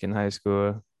back in high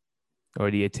school,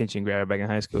 or the attention grabber back in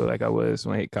high school like I was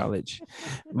when I hit college.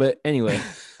 But anyway,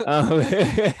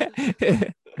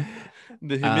 the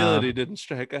humility didn't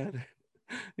strike either.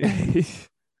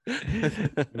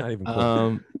 Not even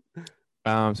close.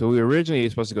 So we were originally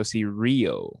supposed to go see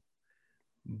Rio,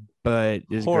 but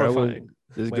this girl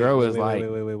was like,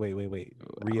 wait.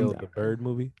 Rio, the bird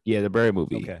movie? Yeah, the bird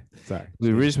movie. Okay, sorry. We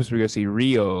were originally supposed to go see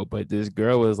Rio, but this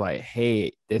girl was like,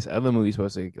 hey, this other movie's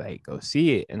supposed to like go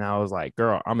see it. And I was like,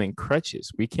 girl, I'm in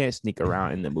crutches. We can't sneak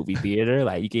around in the movie theater.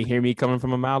 Like, you can hear me coming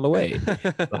from a mile away.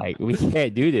 Like, we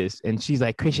can't do this. And she's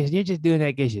like, Christian, you're just doing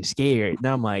that because you're scared. And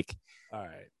I'm like, all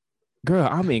right, girl,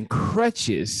 I'm in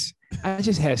crutches. I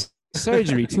just had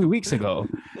surgery 2 weeks ago.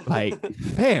 Like,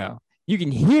 fam, you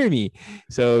can hear me.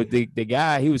 So the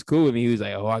guy, he was cool with me. He was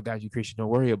like, oh, I got you, Christian. Don't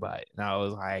worry about it. And I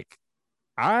was like,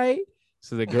 all right.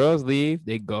 So the girls leave,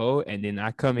 they go, and then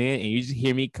I come in, and you just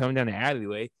hear me coming down the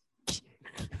alleyway.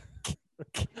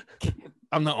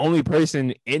 I'm the only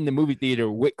person in the movie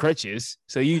theater with crutches.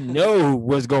 So you know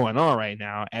what's going on right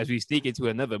now as we sneak into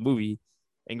another movie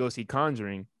and go see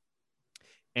Conjuring.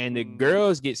 And the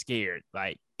girls get scared,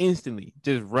 like instantly,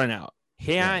 just run out.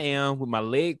 Here I am with my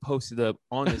leg posted up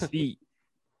on the seat,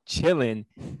 chilling,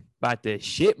 about to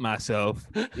shit myself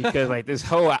because like this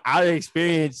whole out of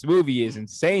experience movie is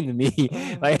insane to me.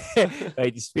 like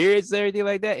the spirits and everything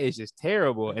like that is just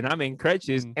terrible. And I'm in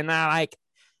crutches and I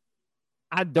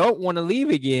don't want to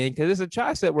leave again because it's a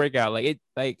tricep workout.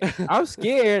 I'm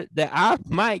scared that I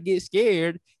might get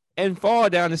scared and fall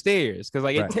down the stairs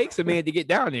because it takes a minute to get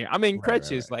down there. I'm in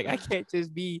crutches. Right. I can't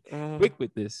just be quick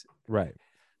with this. Right.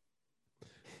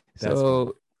 That's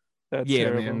terrible.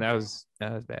 Man, that was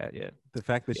bad. Yeah. The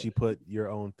fact that she put your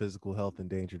own physical health in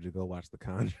danger to go watch The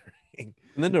Conjuring and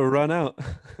then to run out.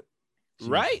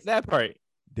 Right. That part.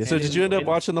 So did you end up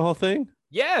watching the whole thing?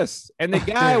 Yes. And the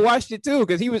guy watched it too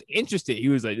because he was interested. He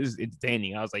was like, this is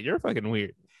entertaining. I was like, you're fucking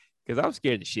weird because I'm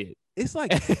scared of shit. It's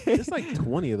like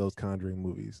 20 of those Conjuring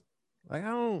movies.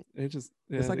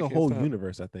 It's like a whole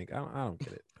universe, I think. I don't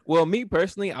get it. Well, me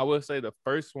personally, I would say the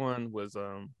first one was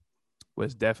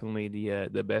definitely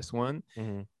the best one.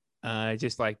 Mm-hmm.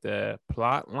 Just like the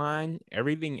plot line,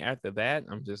 everything after that,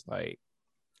 I'm just like,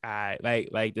 I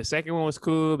like the second one was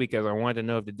cool because I wanted to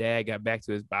know if the dad got back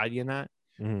to his body or not.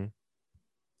 Mm-hmm.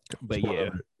 But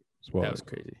Spoiler. That was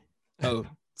crazy. Oh,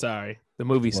 sorry. The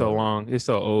movie's so long. It's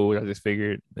so old. I just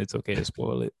figured it's okay to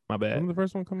spoil it. My bad. When did the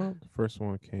first one come out? The first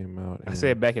one came out. I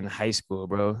said back in high school,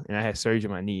 bro. And I had surgery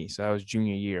on my knee. So I was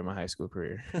junior year of my high school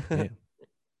career.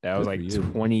 That was like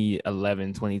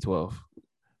 2011, 2012.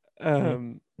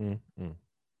 Damn.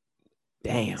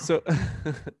 So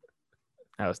that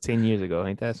was 10 years ago.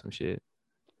 Ain't that some shit?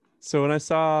 So when I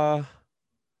saw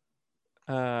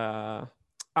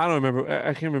I don't remember.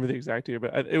 I can't remember the exact year,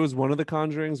 but it was one of the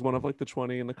Conjurings, one of like the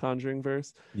 20 in the Conjuring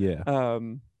verse. Yeah.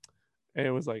 And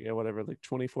it was like, whatever, like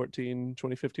 2014,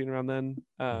 2015 around then.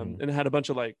 And it had a bunch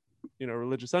of like,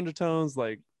 religious undertones,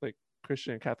 like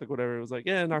Christian and Catholic, whatever. It was like,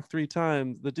 knock 3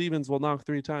 times. The demons will knock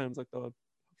 3 times, like the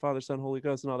Father, Son, Holy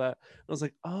Ghost and all that. And I was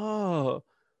like, oh,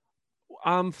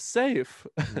 I'm safe.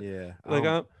 Yeah.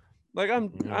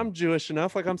 I'm Jewish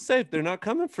enough. Like I'm safe. They're not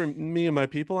coming for me and my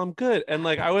people. I'm good. And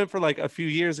like I went for like a few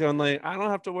years going like I don't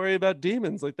have to worry about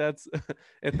demons. Like that's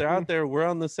if they're out there, we're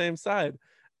on the same side.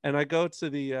 And I go to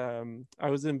the I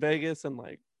was in Vegas in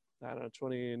like I don't know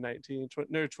 2018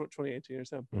 or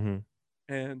so. Mm-hmm.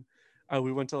 And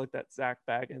we went to like that Zach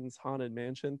Baggins haunted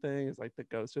mansion thing. It's like the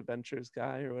Ghost Adventures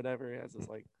guy or whatever. He has this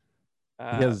like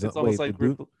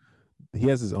he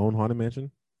has his own haunted mansion.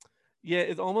 Yeah,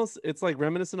 it's like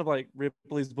reminiscent of like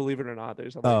Ripley's Believe It or Not.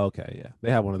 There's something. Oh, okay, yeah,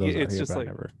 they have one of those. It's just like I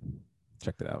never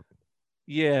checked it out.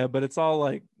 Yeah, but it's all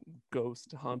like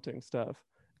ghost haunting stuff,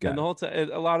 and the whole time,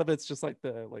 a lot of it's just like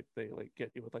they get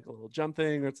you with like a little jump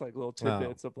thing, or it's like little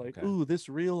tidbits of like, ooh, this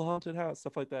real haunted house,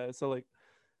 stuff like that. So like,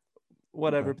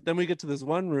 whatever. But then we get to this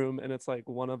one room, and it's like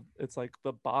it's like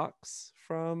the box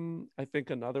from I think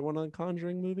another one of the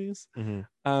Conjuring movies.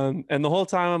 Mm-hmm. And the whole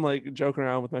time I'm like joking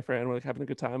around with my friend, we're like having a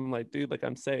good time. I'm like, dude, like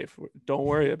I'm safe. Don't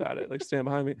worry about it. Like stand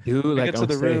behind me. Dude, we like get to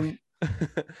the safe. room,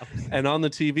 and on the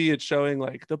TV it's showing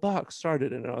like the box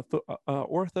started in an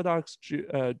Orthodox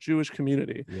Jewish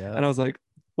community. Yeah. And I was like,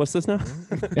 what's this now?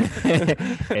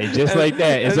 And just like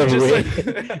that, it's over with.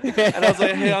 And I was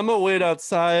like, hey, I'm gonna wait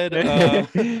outside.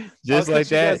 Just like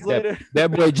that.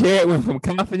 That boy Jared went from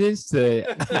confidence to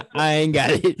I ain't got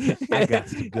it. I got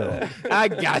to go. I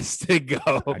got to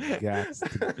go.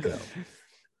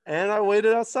 And I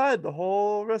waited outside the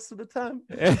whole rest of the time.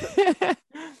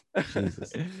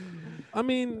 Jesus. I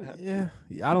mean, yeah.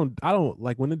 I don't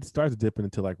like when it starts dipping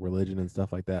into like religion and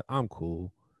stuff like that. I'm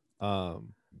cool.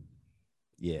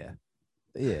 Yeah.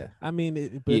 I mean,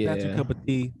 if that's your cup of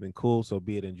tea, then cool. So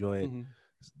be it. Enjoy it. Mm-hmm.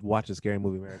 Watch a scary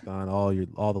movie marathon all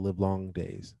the live long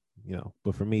days.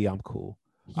 But for me, I'm cool.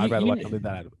 I'd rather watch something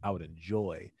that I would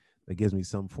enjoy that gives me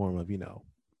some form of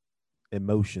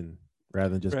emotion rather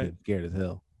than just being scared as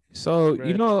hell. So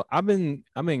I've been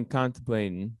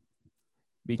contemplating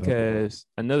because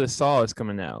another Saw is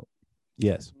coming out.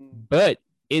 Yes, but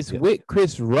it's with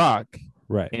Chris Rock.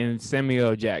 Right. And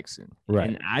Samuel Jackson. Right.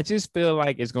 And I just feel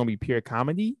like it's gonna be pure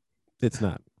comedy. It's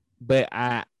not. But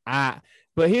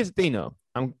but here's the thing though.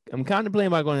 I'm contemplating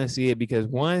about going to see it because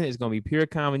one, it's gonna be pure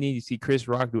comedy. You see Chris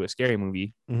Rock do a scary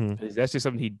movie. Mm-hmm. That's just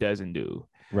something he doesn't do.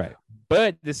 Right. But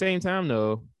at the same time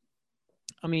though,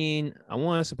 I mean, I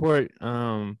want to support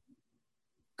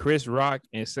Chris Rock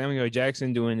and Samuel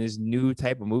Jackson doing this new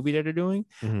type of movie that they're doing.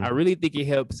 Mm-hmm. I really think it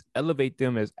helps elevate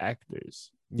them as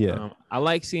actors. Yeah, I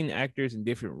like seeing actors in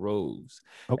different roles.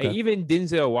 Okay. Like even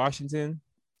Denzel Washington,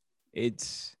 I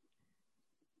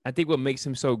think what makes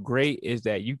him so great is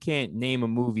that you can't name a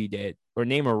movie or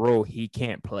name a role he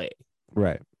can't play.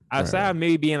 Right. Outside of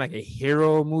maybe being like a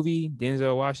hero movie,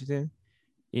 Denzel Washington.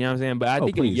 You know what I'm saying? But I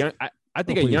think I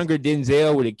think a younger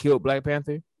Denzel would have killed Black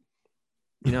Panther.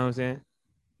 You know what I'm saying?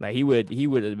 Like he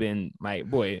would have been like,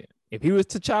 boy, if he was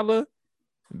T'Challa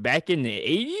back in the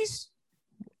 80s,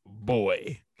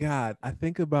 boy. God, I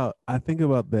think about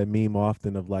that meme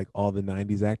often of like all the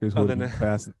 90s actors who would be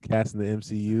cast in the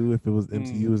MCU if it was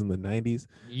MCU was in the 90s.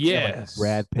 Yes. Like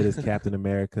Brad Pitt as Captain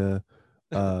America.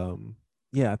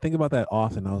 Yeah, I think about that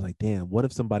often. I was like, damn, what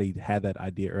if somebody had that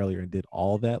idea earlier and did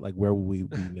all that? Like, where would we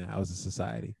be now as a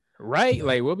society? Right?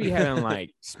 Like, we'll be having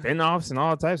like spinoffs and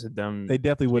all types of dumb. They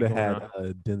definitely would have had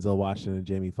Denzel Washington and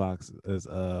Jamie Foxx as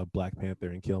Black Panther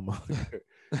and Killmonger.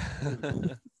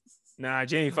 Nah,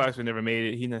 Jamie Foxx would never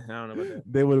made it. I don't know about that.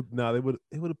 They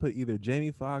would have put either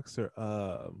Jamie Foxx or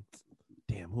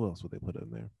damn, who else would they put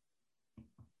in there?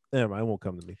 Never mind, it won't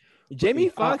come to me. Jamie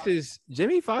Foxx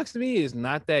to me is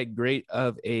not that great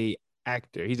of a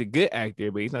actor. He's a good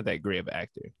actor, but he's not that great of an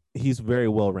actor. He's very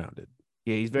well rounded.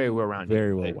 Yeah, he's very well rounded.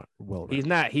 Very well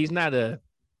rounded.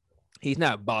 He's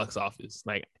not box office.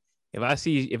 Like if I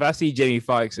see Jamie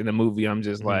Foxx in a movie, I'm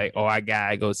just like, oh, I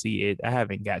gotta go see it. I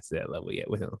haven't got to that level yet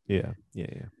with him. Yeah.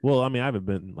 Well, I mean, I haven't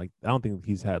been like, I don't think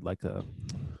he's had like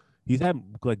he's had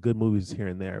like good movies here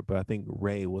and there, but I think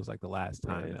Ray was like the last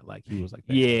time that like he was like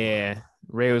that. Yeah,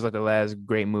 Ray was like the last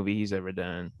great movie he's ever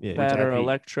done. Yeah, that or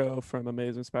Electro from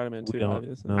Amazing Spider-Man 2.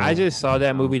 Obviously. I just saw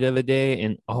that movie the other day,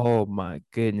 and oh my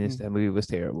goodness, that movie was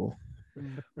terrible.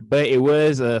 But it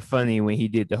was funny when he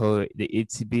did the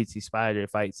itsy bitsy spider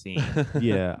fight scene.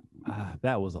 Yeah,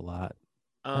 that was a lot.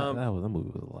 That movie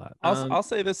was a lot. I'll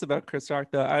say this about Chris Rock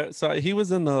though. So he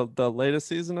was in the latest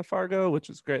season of Fargo, which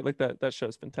is great. Like that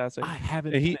show's fantastic. I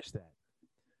haven't finished that.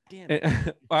 Damn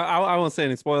it. I won't say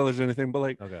any spoilers or anything, but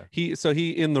like he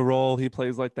in the role he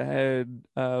plays like the head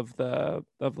of the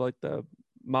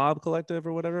mob collective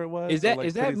or whatever it was. Is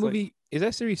that movie? Is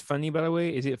that series funny? By the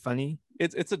way, is it funny?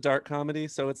 It's a dark comedy,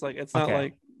 so it's like it's not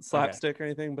like slapstick or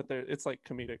anything, but it's like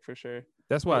comedic for sure.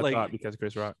 That's what I thought because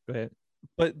Chris Rock. Go ahead.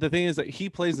 But the thing is that he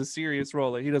plays a serious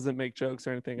role. Like he doesn't make jokes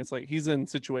or anything. It's like he's in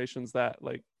situations that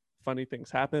like funny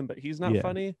things happen, but he's not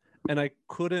funny. And I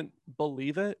couldn't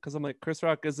believe it because I'm like, Chris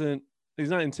Rock he's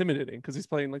not intimidating because he's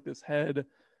playing like this head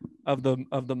of the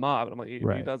mob. And I'm like, he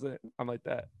doesn't. I'm like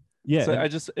that. Yeah. So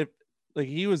like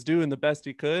he was doing the best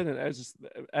he could, and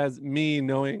as me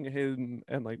knowing him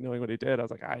and like knowing what he did, I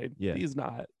was like, he's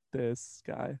not this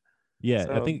guy. Yeah,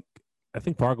 so, I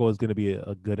think Fargo is going to be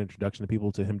a good introduction to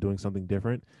people to him doing something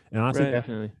different. And honestly,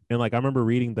 definitely. And like I remember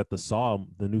reading that the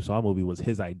new Saw movie was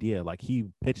his idea. Like he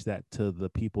pitched that to the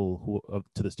people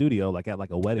to the studio, like at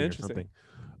like a wedding or something.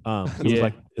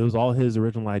 It was all his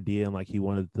original idea, and like he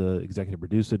wanted the executive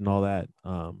produce it and all that.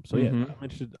 I'm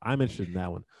interested in that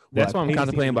one. That's why I'm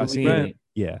contemplating about seeing it.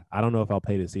 Yeah, I don't know if I'll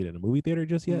pay to see it in a movie theater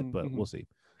just yet, but we'll see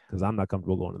because I'm not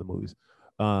comfortable going to the movies.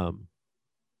 I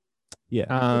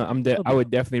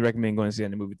would definitely recommend going to see it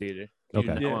in the movie theater.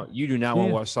 You do not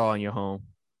want to watch Saw in your home.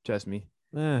 Trust me.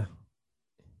 I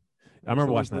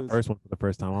remember watching that first one for the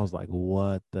first time. I was like,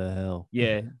 what the hell?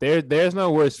 Yeah, there's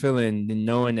no worse feeling than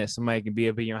knowing that somebody can be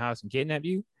up in your house and kidnap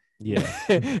you. Yeah.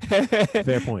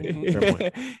 Fair point.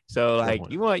 So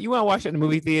like you want to watch it in the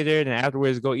movie theater and then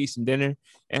afterwards go eat some dinner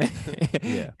and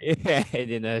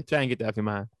and then try and get that off your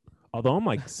mind. Although I'm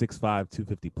like 6'5",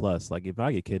 250 plus, like if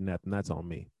I get kidnapped, then that's on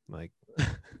me. Like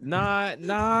nah,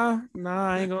 I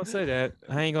ain't gonna say that.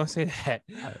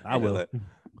 I will.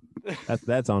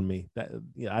 That's on me.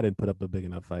 I didn't put up a big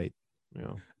enough fight. You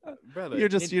know, brother, you're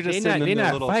just they're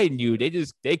not fighting you.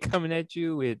 They coming at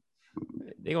you with.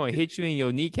 They're gonna hit you in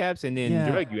your kneecaps and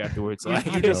then drug you afterwards.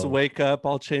 Like you just wake up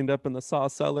all chained up in the saw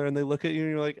cellar, and they look at you,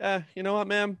 and you're like, you know what,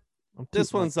 ma'am?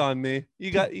 This one's on me. You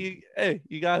got it.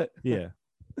 Yeah,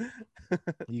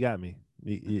 you got me.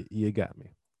 You got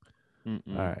me.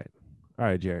 All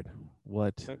right, Jared.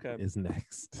 What is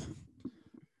next?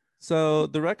 So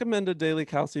the recommended daily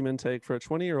calcium intake for a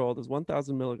 20-year-old is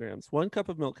 1,000 milligrams. 1 cup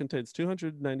of milk contains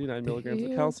 299 milligrams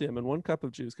of calcium, and 1 cup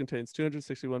of juice contains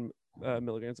 261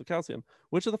 milligrams of calcium.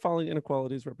 Which of the following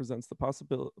inequalities represents the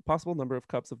possible number of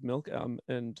cups of milk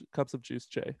and cups of juice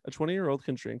J? A 20-year-old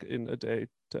can drink in a day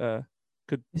to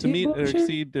meet or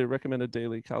exceed the recommended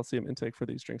daily calcium intake for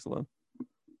these drinks alone.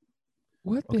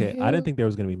 What the hell? I didn't think there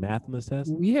was going to be math in this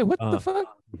test. Yeah, what the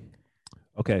fuck?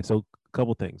 Okay, so a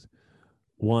couple things.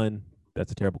 1,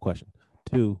 that's a terrible question.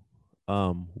 2,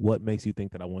 what makes you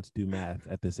think that I want to do math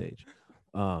at this age?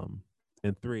 And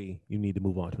 3, you need to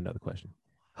move on to another question.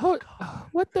 What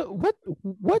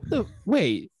the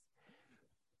wait?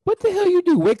 What the hell you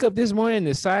do? Wake up this morning and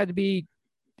decide to be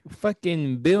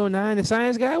fucking Bill Nye, the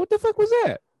science guy? What the fuck was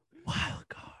that? Wild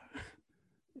card.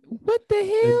 What the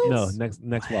hell? No,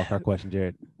 next wild card question,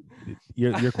 Jared.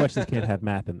 Your questions can't have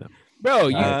math in them. bro.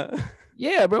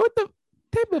 Yeah, bro. What the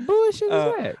type of bullshit is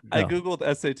that? I googled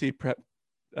SAT prep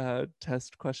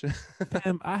test question.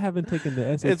 Damn, I haven't taken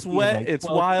the SAT. It's wet. Like it's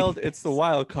wild. Years. It's the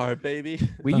wild card, baby.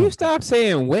 Will you stop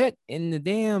saying wet in the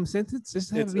damn sentence?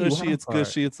 It's ushy. It's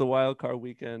gushy. It's the wild card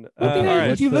weekend.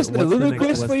 Did you listen to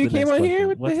Ludacris before you came on here?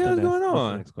 What the hell is going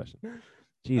on? Next question.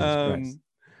 Jesus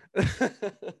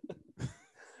Christ.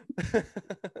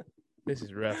 This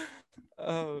is rough.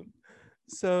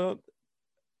 So,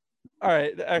 all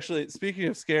right. Actually, speaking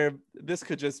of scare, this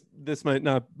might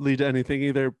not lead to anything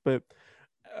either, but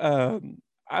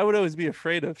I would always be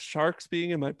afraid of sharks being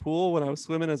in my pool when I was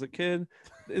swimming as a kid.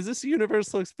 Is this a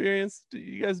universal experience? Do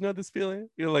you guys know this feeling?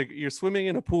 You're swimming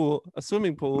in a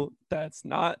swimming pool that's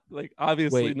not like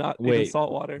obviously not even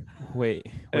salt water. Wait.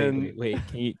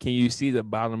 Can you see the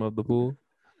bottom of the pool?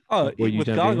 Oh, with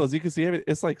goggles, you can see everything.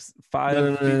 It's like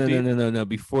 5 feet deep. No.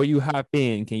 Before you hop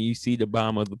in, can you see the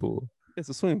bottom of the pool? It's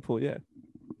a swimming pool, yeah.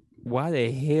 Why the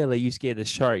hell are you scared of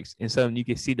sharks and something you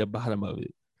can see the bottom of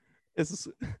it? Is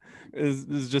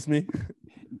just me?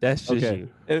 That's just okay.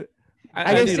 You.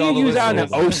 I can see you was out in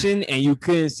the ocean and you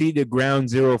couldn't see the ground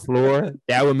zero floor.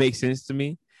 That would make sense to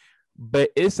me.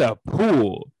 But it's a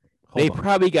pool. They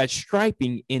probably got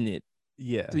striping in it.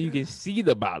 Yeah. So you can see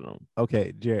the bottom.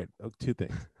 Okay, Jared, 2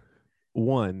 things.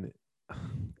 One,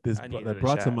 that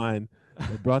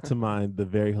brought to mind the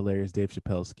very hilarious Dave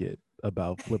Chappelle skit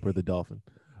about Flipper the dolphin.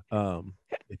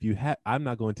 If you have, I'm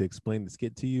not going to explain the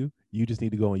skit to you. You just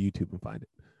need to go on YouTube and find it.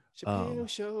 Chappelle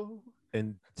Show.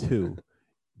 And 2,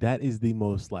 that is the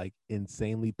most like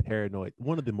insanely paranoid,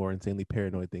 one of the more insanely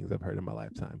paranoid things I've heard in my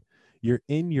lifetime. You're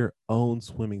in your own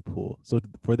swimming pool. So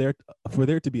for there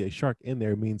to be a shark in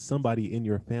there means somebody in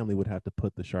your family would have to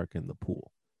put the shark in the pool.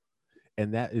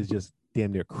 And that is just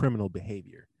damn near criminal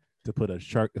behavior to put a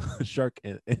shark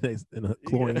in a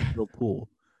chlorine-filled pool.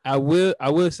 I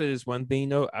will say this one thing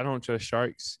though. I don't trust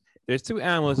sharks. There's 2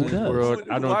 animals in this world.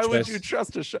 Why would you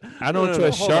trust a shark? I don't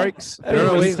trust sharks.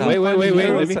 No, wait.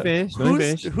 Let me finish.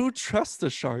 Who trusts a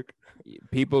shark?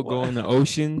 People go in the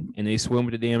ocean and they swim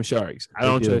with the damn sharks. I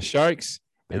don't trust sharks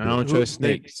and I don't trust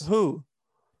snakes. Who?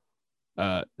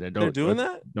 They're doing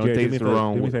that? Don't take it the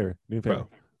wrong way. Do me a favor.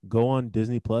 Go on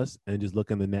Disney Plus and just look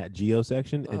in the Nat Geo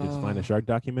section and just find a shark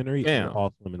documentary. Yeah, and they're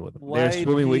all swimming with them. They're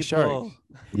swimming with sharks.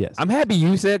 Yes, I'm happy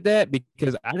you said that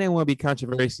because I didn't want to be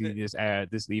controversial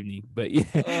this evening. But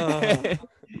yeah,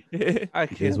 I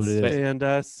can't stand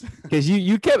us because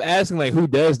you kept asking like who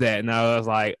does that, and I was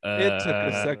like, it took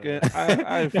a second.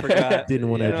 I forgot. Didn't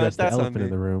want to address the elephant in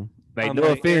the room. Like no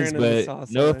offense,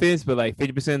 but like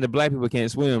 50% of the black people can't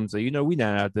swim, so we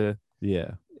not out there.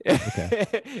 Yeah.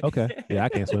 Okay. Yeah, I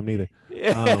can't swim neither.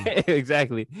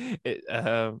 Exactly.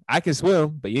 I can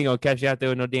swim, but you ain't gonna catch you out there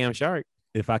with no damn shark.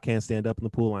 If I can't stand up in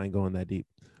the pool, I ain't going that deep.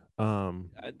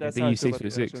 That's how you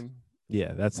 6'6".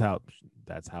 Yeah, that's how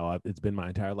it's been my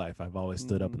entire life. I've always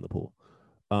stood up in the pool.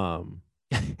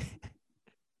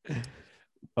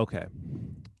 Okay.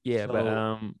 Yeah, so, but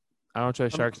I don't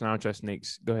trust sharks and I don't trust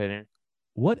snakes. Go ahead, Aaron.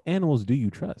 What animals do you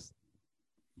trust?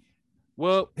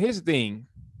 Well, here's the thing.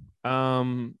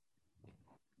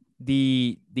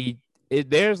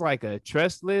 There's like a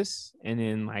trust list, and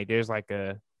then like there's like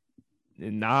a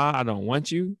nah, I don't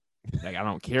want you, like I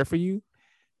don't care for you,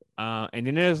 and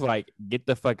then there's like get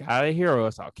the fuck out of here or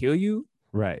else I'll kill you.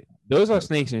 Right. Those are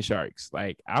snakes and sharks.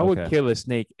 Like I would kill a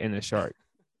snake and a shark,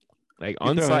 like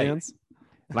on sight.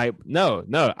 Like no,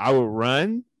 I would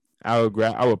run. I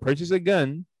would purchase a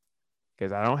gun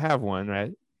because I don't have one,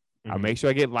 right? I'll make sure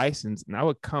I get licensed, and I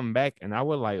would come back and I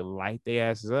would like light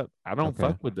their asses up. I don't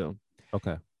fuck with them.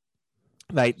 Okay.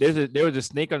 Like there was a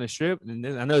snake on the strip, and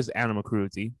I know it's animal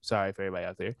cruelty. Sorry for everybody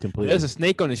out there. Completely. There's a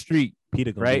snake on the street.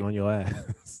 Peter gonna be on your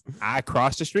ass. I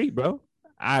crossed the street, bro.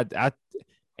 I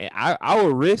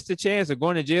would risk the chance of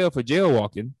going to jail for jail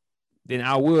walking than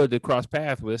I would to cross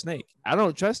paths with a snake. I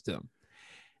don't trust them.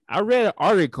 I read an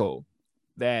article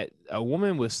that a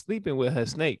woman was sleeping with her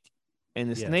snake, and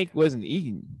the snake wasn't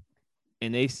eating.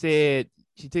 And they said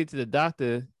she took it to the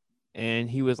doctor, and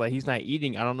he was like, he's not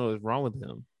eating. I don't know what's wrong with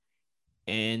him.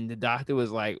 And the doctor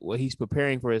was like, well, he's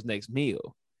preparing for his next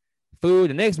meal. Food,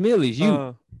 the next meal is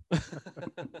you.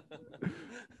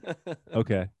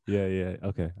 Okay. Yeah.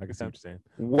 Okay. I can see what you're saying.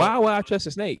 Why would I trust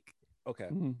a snake? Okay.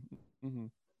 Mm-hmm.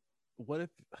 What if,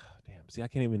 damn, see, I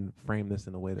can't even frame this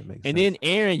in a way that makes sense. And then,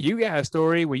 Aaron, you got a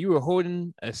story where you were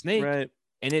holding a snake, right?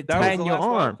 And it tied in your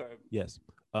arm. Yes.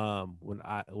 When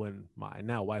my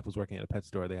now wife was working at a pet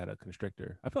store, they had a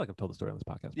constrictor. I feel like I've told the story on this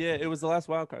podcast. Yeah, it was the last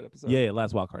wildcard episode. Yeah,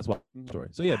 last wildcard story.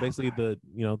 So yeah, basically the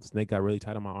snake got really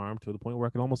tight on my arm to the point where I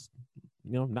could almost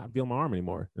not feel my arm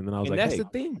anymore. And then I was And like, that's hey, the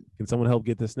thing. can someone help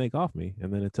get this snake off me?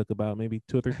 And then it took about maybe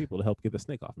 2 or 3 people to help get the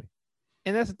snake off me.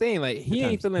 And that's the thing. Like, he Good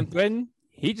ain't times. feeling threatened.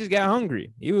 He just got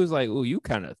hungry. He was like, "Oh, you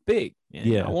kind of thick. And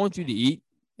Yeah. I want you to eat."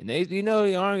 And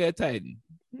your arm got tightened.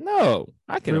 No,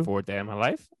 I can True. afford that in my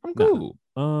life. I'm Nah. cool.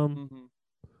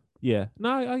 Yeah,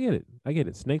 no, I get it. I get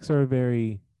it. Snakes are a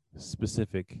very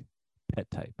specific pet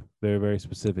type. They're a very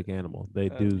specific animal. They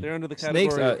do. They're under the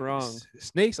category of wrong.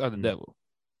 Snakes are the Mm. devil.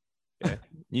 Yeah,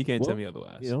 you can't tell Well, me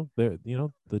otherwise. They're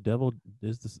the devil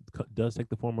does take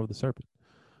the form of the serpent.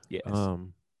 Yes.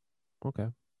 Okay,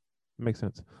 makes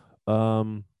sense.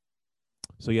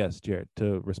 So yes, Jared,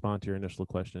 to respond to your initial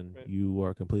question, Right. you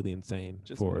are completely insane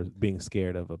Just for me. being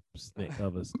scared of a snake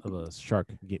of a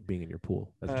shark being in your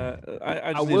pool. That's Jared.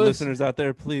 I just need listeners out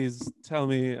there. Please tell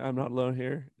me I'm not alone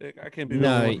here. I can't be.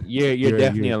 No, the you're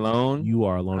definitely alone. You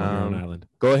are alone on your own island.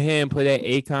 Go ahead and play that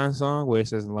Akon song where it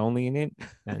says "lonely" in it,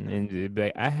 and it'd be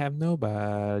like, "I have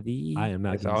nobody." I am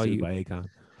not That's getting all sued you. by Akon.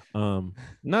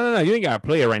 No. You ain't gotta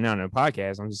play it right now on the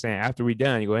podcast. I'm just saying, after we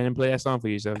done, you go ahead and play that song for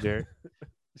yourself, Jared.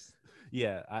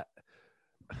 Yeah,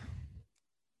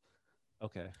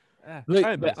 okay. Look,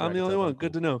 All right, I'm the only one.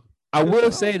 Good to know. I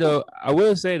will say though,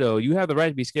 you have the right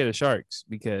to be scared of sharks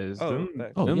because them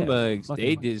thanks. bugs,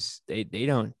 Fucking they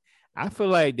don't. I feel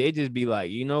like they just be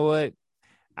like, you know what?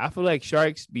 I feel like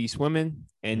sharks be swimming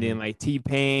and then like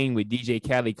T-Pain with DJ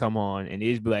Khaled come on and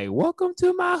they just be like, "Welcome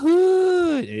to my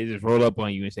hood," and they just roll up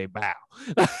on you and say, "Bow."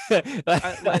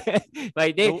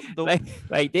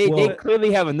 They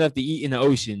clearly have enough to eat in the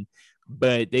ocean,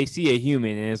 but they see a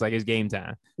human and it's like it's game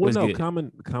time. Well, no, good?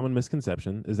 common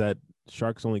misconception is that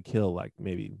sharks only kill like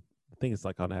maybe I think it's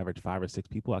like on average 5 or 6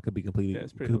 people. I could be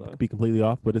completely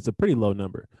off, but it's a pretty low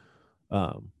number.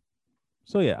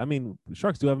 So yeah, I mean,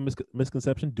 sharks do have a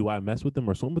misconception. Do I mess with them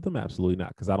or swim with them? Absolutely not,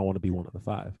 because I don't want to be one of the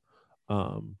 5.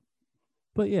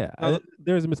 But yeah,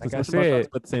 there's a misconception about sharks,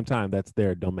 but at the same time, that's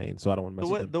their domain, so I don't want to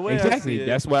mess with them. Exactly,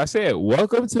 that's why I said,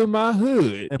 "Welcome to my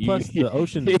hood." And plus, the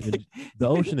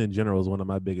ocean in general is one of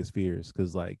my biggest fears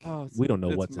because like we don't know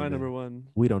what's my in number there. one.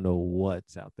 We don't know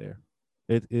what's out there.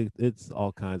 It's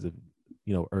all kinds of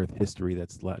Earth history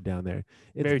that's down there.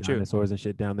 It's very dinosaurs true. and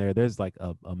shit down there. There's like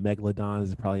a megalodon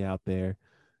is probably out there.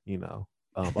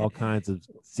 All kinds of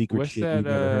secret shit you've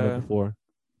never heard of before.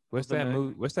 What's that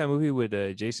movie? What's that movie with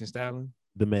Jason Statham?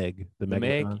 The Meg. The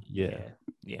Meg. Yeah.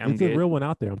 It's a real one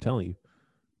out there. I'm telling you.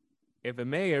 If a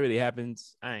Meg really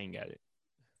happens, I ain't got it.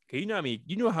 Cause you know what I mean.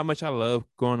 You know how much I love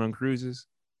going on cruises.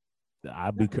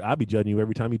 I'll be judging you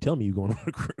every time you tell me you're going on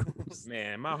a cruise.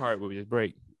 Man, my heart would just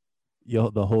break.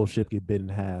 The whole ship get bit in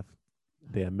half.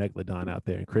 Damn megalodon out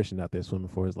there and Christian out there swimming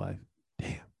for his life.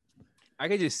 Damn. I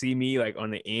could just see me like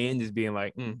on the end just being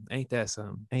like, ain't that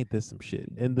something? Ain't this some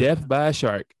shit? And death by a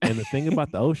shark. And the thing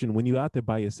about the ocean, when you out there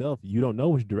by yourself, you don't know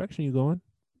which direction you're going.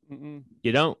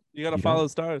 You don't. You gotta follow the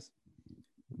stars.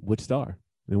 Which star?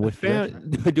 And which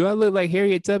do I look like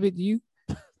Harriet Tubman to you?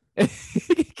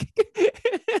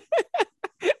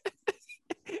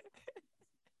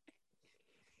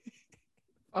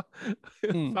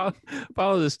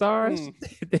 Follow the stars.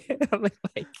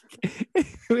 Like,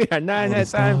 we are not in that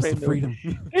time frame. Freedom.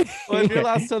 Well, if you're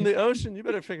lost on the ocean, you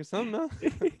better figure something out.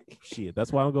 Shit,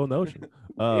 that's why I don't go in the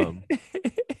ocean.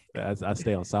 I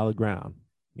stay on solid ground.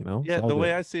 Yeah, the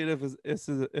way I see it,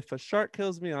 if a shark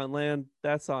kills me on land,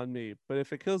 that's on me. But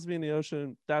if it kills me in the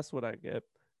ocean, that's what I get.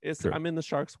 I'm in the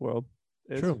shark's world.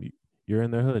 True. You're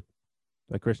in their hood.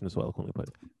 Like Christian as well eloquently put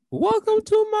it. Welcome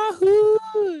to my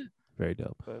hood. Very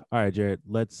dope. All right, Jared.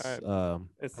 Let's.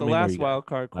 It's the last wild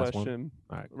card question.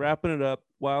 All right. Wrapping it up.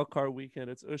 Wild card weekend.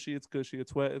 It's ushy. It's gushy.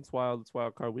 It's wet. It's wild. It's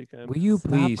wild card weekend. Will you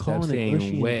please stop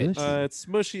saying wet? It's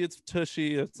smushy. It's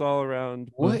tushy. It's all around.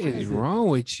 What is wrong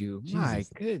with you? Jesus, my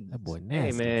goodness. That boy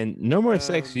nasty. Hey man, no more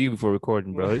sex for you before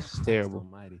recording, bro. This is terrible.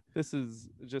 This is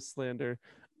just slander.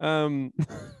 I'm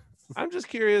just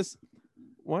curious.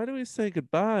 Why do we say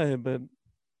goodbye but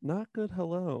not good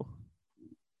hello?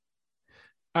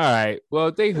 All right.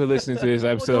 Well, thanks for listening to this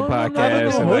episode of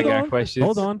podcast. And I got questions.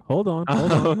 Hold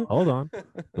on.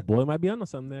 The boy might be onto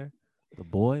something there.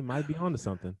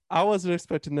 I wasn't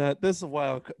expecting that. This is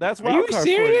wild. That's wild card. Are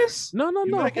you serious? No.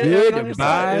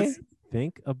 Goodbye.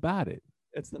 Think about it.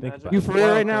 It's the magic. You for real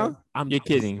right now? You're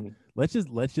kidding. Let's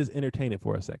just entertain it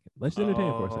for a second.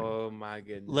 Oh my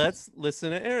goodness. Let's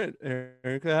listen to Aaron.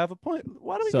 Aaron could have a point.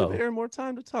 Why don't we give Aaron more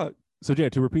time to talk? So,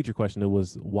 Jared, to repeat your question, it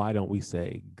was why don't we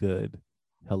say good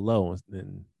hello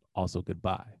and also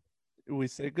goodbye? We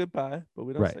say goodbye, but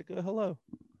we don't say good hello.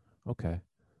 Okay.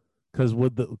 Because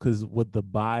with the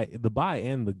bye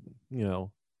and the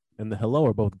and the hello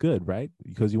are both good, right?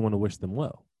 Because you want to wish them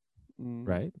well,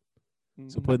 right?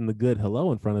 So putting the good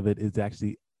hello in front of it is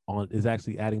actually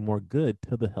adding more good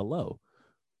to the hello,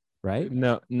 right?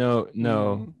 No. Tell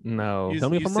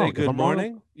me if I'm say wrong. good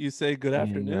morning. You say good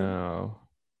afternoon. No.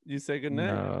 You say good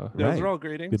night. No. Those Right. are all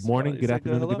greetings. Good morning, good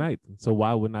afternoon, and good hello? night. So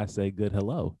why wouldn't I say good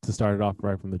hello to start it off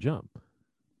right from the jump?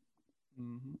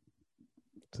 I'm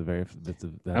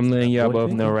letting y'all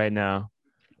both know thinking. right now.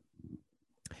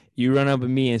 You run up at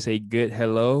me and say good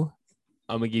hello,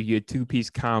 I'm gonna give you a 2-piece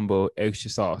combo, extra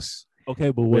sauce.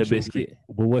 Okay, but what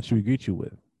should we greet you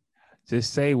with?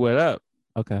 Just say what up.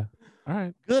 Okay. All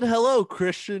right. Good hello,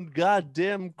 Christian.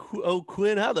 Goddamn,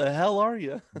 Quinn, how the hell are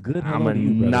you? Good hello. I'm gonna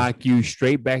knock you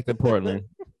straight back to Portland.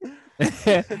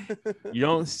 You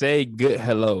don't say good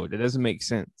hello. That doesn't make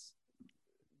sense.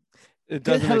 It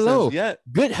doesn't make sense yet.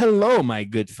 Good hello, my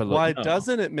good fellow. Why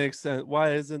doesn't it make sense?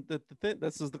 Why isn't that the thing?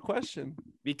 This is the question.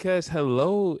 Because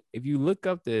hello, if you look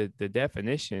up the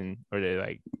definition or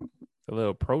the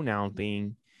little pronoun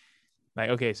thing,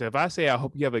 like, okay, so if I say I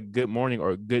hope you have a good morning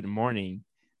or good morning,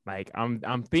 like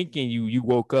I'm thinking you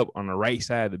woke up on the right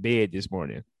side of the bed this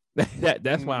morning.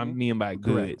 That's what I mean by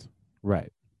good.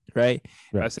 Correct. Right.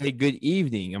 If I say good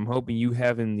evening, I'm hoping you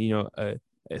having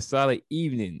a solid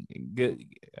evening,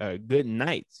 good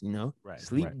nights,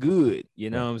 sleep good. You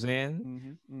know what I'm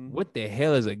saying? What the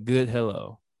hell is a good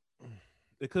hello?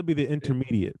 It could be the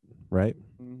intermediate, right?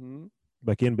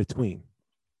 Like in between.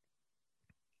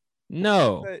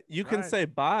 No, you can say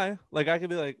bye. Like I could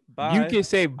be like bye. You can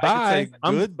say bye. I could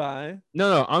say goodbye.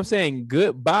 No, I'm saying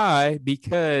goodbye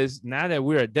because now that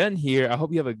we're done here, I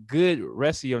hope you have a good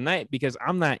rest of your night because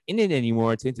I'm not in it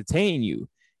anymore to entertain you.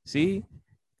 See?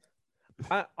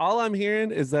 All I'm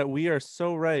hearing is that we are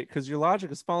so right because your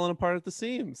logic is falling apart at the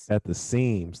seams. At the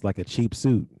seams, like a cheap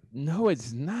suit. No,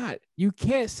 it's not. You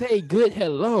can't say good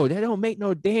hello. That don't make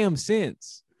no damn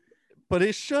sense. But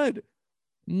it should.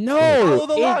 No. Follow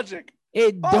the logic.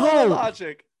 It Follow don't. the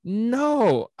logic.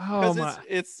 No. Oh my.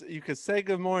 It's you could say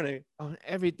good morning on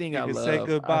everything. I love. Say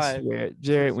goodbye. I swear,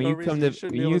 Jared. When you come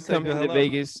to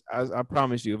Vegas, I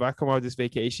promise you, if I come out this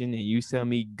vacation and you tell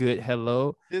me good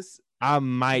hello,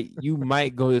 you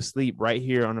might go to sleep right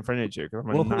here on the furniture. It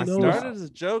started as a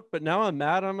joke, but now I'm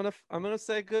mad. I'm gonna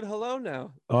say good hello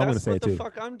now. I'm gonna say what it too. The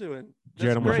fuck I'm doing.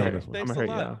 Jared, I'm with you on this one. Thanks a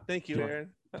lot. Thank you, Aaron.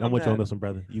 I'm with you on this one,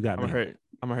 brother. You got me.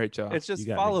 I'm gonna hurt y'all. It's just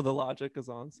follow the logic, is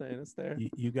all I'm saying. It's there.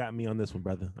 You got me on this one,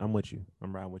 brother. I'm with you.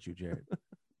 I'm riding with you, Jared.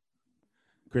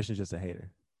 Christian's just a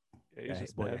hater. Yeah,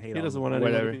 he's just he doesn't want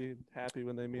anyone to be happy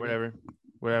when they meet him.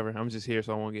 Whatever. I'm just here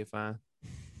so I won't get fined.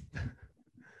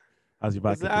 It's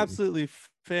an absolutely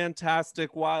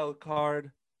fantastic wild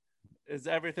card. Is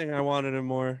everything I wanted and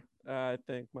more. I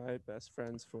thank my best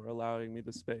friends for allowing me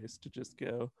the space to just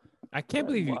go. I can't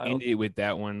believe you ended with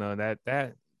that one though.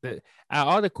 That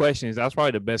all the questions, that was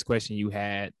probably the best question you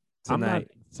had tonight. I'm not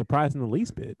surprised in the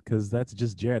least bit because that's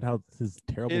just Jared, how his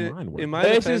terrible mind works. But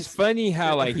it's just funny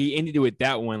how he ended it with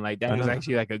that one. Like that was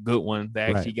actually like a good one that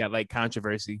actually got like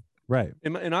controversy. Right.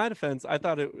 In my defense, I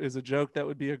thought it was a joke that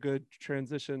would be a good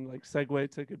transition, like segue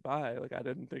to goodbye. Like I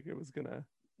didn't think it was gonna.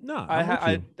 No,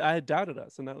 I had doubted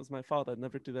us, and that was my fault. I'd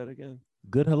never do that again.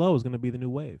 Good hello is gonna be the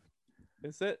new wave.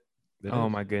 Is it? Oh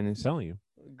my goodness! I'm telling you.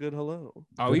 Good hello.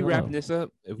 Are we wrapping this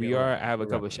up? If we are, I have a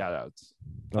couple of shout outs.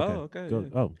 Okay.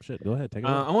 Oh shit! Go ahead. Take it.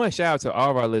 I want to shout out to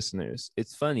all of our listeners.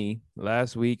 It's funny.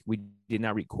 Last week we did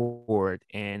not record,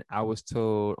 and I was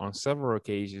told on several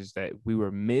occasions that we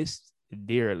were missed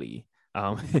dearly.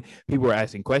 People were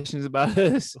asking questions about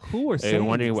us. Who were saying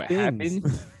wondering what happened?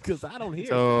 Because I don't hear.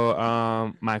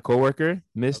 So, my coworker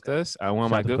missed us. One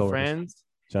of my good friends.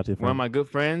 One of my good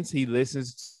friends. He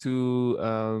listens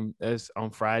to us on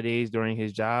Fridays during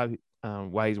his job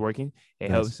while he's working. It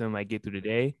helps him get through the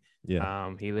day.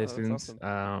 Yeah. He listens.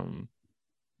 Awesome.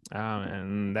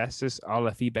 And that's just all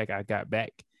the feedback I got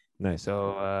back. Nice.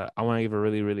 So I want to give a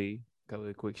really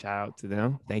quick shout out to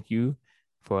them. Thank you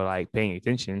for paying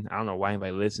attention. I don't know why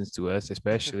anybody listens to us,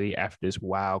 especially after this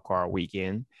wild card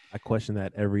weekend. I question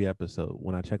that every episode.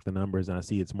 When I check the numbers and I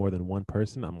see it's more than one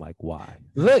person, I'm like, why?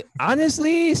 Look,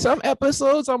 honestly, some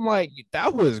episodes I'm like,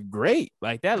 that was great.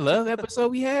 Like that love episode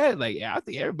we had, I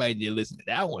think everybody did listen to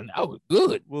that one. That was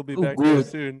good. We'll be back here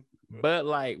soon. But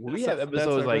when we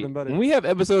have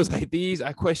episodes like these,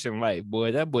 I question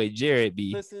boy, that boy Jared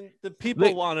be. Listen, the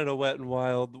people wanted a wet and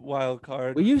wild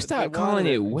card. Will you stop calling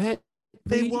it wet?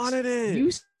 Please. They wanted it.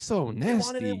 You so nasty. They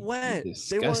wanted it wet.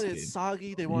 They wanted it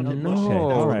soggy. They wanted it mushy.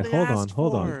 All right,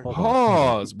 hold on.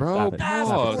 Pause, bro.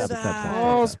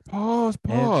 Pause.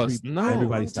 No,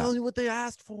 everybody I'm stop. telling you what they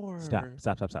asked for. Stop.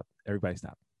 Everybody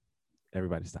stop.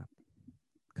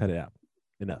 Cut it out.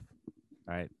 Enough.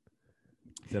 All right.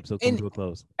 This episode comes to a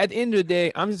close. At the end of the day,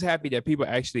 I'm just happy that people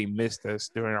actually missed us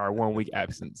during our 1 week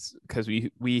absence because we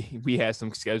had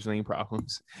some scheduling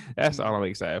problems. That's all I'm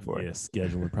excited for. Yeah,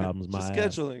 scheduling problems. Just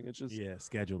scheduling. It's just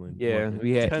scheduling. Yeah,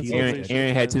 we had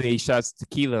Aaron had 2 shots of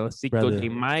tequila. Cinco de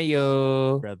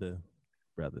Mayo. Brother.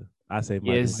 I saved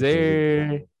my yes,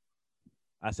 sir.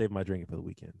 I save my drinking for the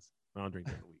weekends. I don't drink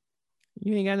during the week.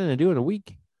 You ain't got nothing to do in a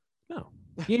week. No.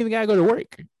 You ain't even gotta go to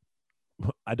work.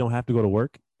 I don't have to go to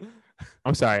work.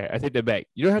 I'm sorry, I take that back.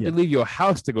 You don't have to leave your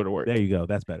house to go to work. There you go.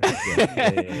 That's better.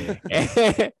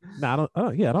 Yeah. No, I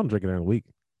don't drink it during the week.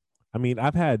 I mean,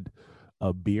 I've had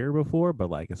a beer before,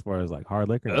 but like as far as like hard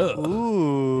liquor.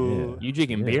 Ooh. You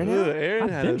drinking beer now?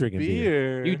 Aaron I've been drinking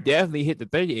beer. You definitely hit the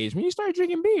 30 age when you start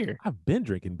drinking beer. I've been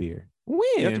drinking beer. When?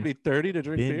 You have to be 30 to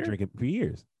drink beer? Been drinking for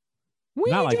years.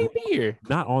 When you drink beer?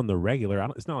 Not on the regular.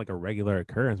 It's not like a regular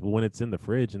occurrence, but when it's in the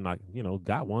fridge and like,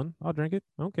 got one, I'll drink it.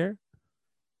 I don't care.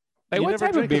 Like what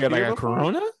type of beer? Like a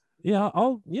Corona? Yeah,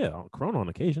 Corona on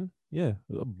occasion. Yeah,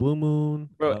 Blue Moon.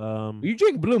 Bro, you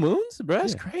drink Blue Moons, bro?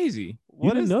 That's crazy.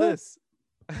 What is this?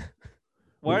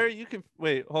 Why are you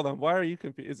wait, hold on. Why are you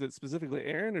confused? Is it specifically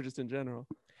Aaron or just in general?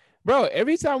 Bro,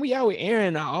 every time we out with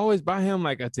Aaron, I always buy him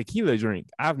like a tequila drink.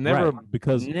 I've never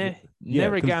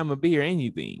never got him a beer or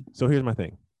anything. So here's my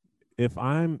thing.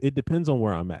 It depends on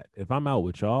where I'm at. If I'm out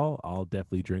with y'all, I'll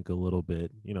definitely drink a little bit,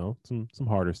 some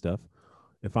harder stuff.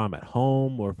 If I'm at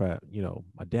home or if I,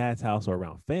 my dad's house or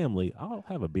around family, I'll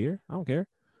have a beer. I don't care.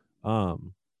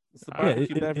 It's the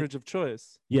barbecue beverage of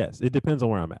choice. Yes, it depends on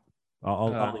where I'm at.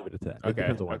 I'll leave it at that.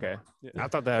 Okay. I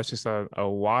thought that was just a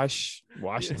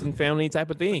Washington family type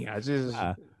of thing. I just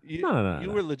no. You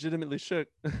were legitimately shook.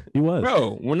 He was,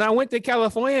 bro. When I went to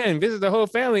California and visited the whole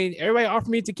family, everybody offered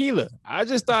me tequila. I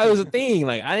just thought it was a thing.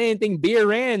 Like I didn't think beer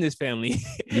ran this family.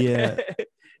 Yeah.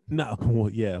 No, well,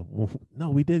 yeah. Well, no,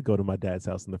 we did go to my dad's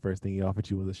house, and the first thing he offered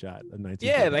you was a shot of 19.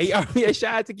 Yeah, like he offered me a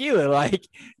shot of tequila. Like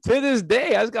to this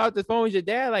day, I just got off the phone with your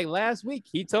dad. Like last week,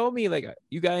 he told me like,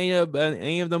 "You got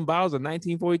any of them bottles of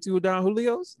 1942 Don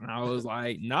Julio's?" And I was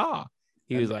like, "Nah."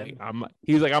 He was like,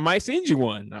 "I might send you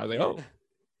one." And I was like, "Oh,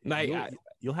 like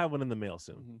you'll have one in the mail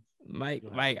soon." Like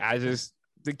I just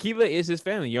tequila is his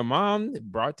family. Your mom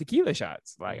brought tequila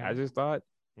shots. Like I just thought.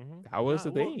 That was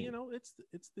the thing. Well, it's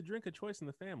the drink of choice in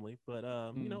the family, but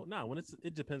when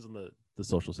it depends on the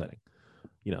social setting.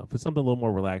 If it's something a little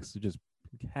more relaxed, just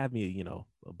have me, a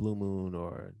Blue Moon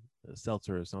or a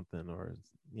seltzer or something, or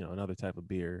another type of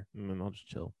beer, and I'll just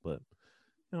chill. But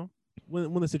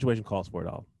when the situation calls for it,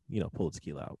 I'll pull the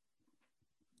tequila out.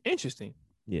 Interesting.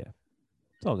 Yeah,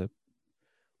 it's all good.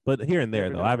 But here and there,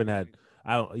 though, I haven't had.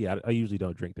 I usually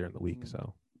don't drink during the week,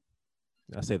 so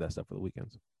I save that stuff for the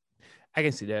weekends. I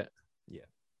can see that. Yeah.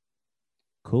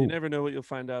 Cool. You never know what you'll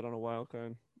find out on a wild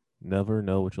card. Never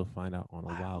know what you'll find out on a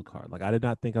wild card. Like I did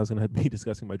not think I was going to be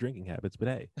discussing my drinking habits, but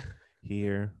hey,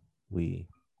 here we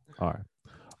are.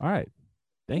 All right.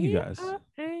 Thank you guys.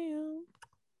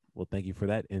 Well, thank you for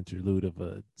that interlude of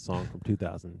a song from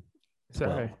 2000.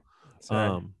 Sorry.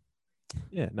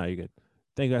 Yeah, no, you're good.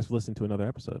 Thank you guys for listening to another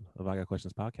episode of I Got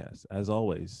Questions Podcast. As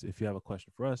always, if you have a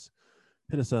question for us,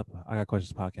 hit us up,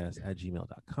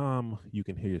 igotquestionspodcast@gmail.com. You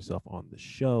can hear yourself on the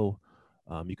show.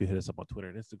 You can hit us up on Twitter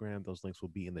and Instagram. Those links will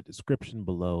be in the description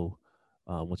below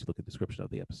once you look at the description of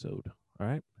the episode. All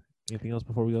right? Anything else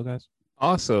before we go, guys?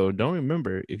 Also, don't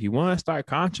remember, if you want to start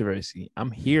controversy,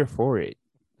 I'm here for it.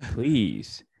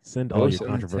 Please. Send all your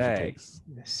controversial takes.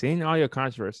 Send all your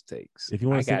controversial takes. If you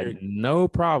want to, I got no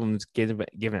problems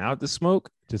giving out the smoke,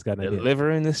 just got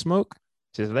delivering the smoke.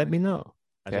 Just let me know.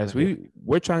 Because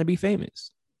we're trying to be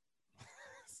famous.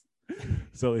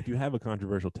 So if you have a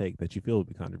controversial take that you feel would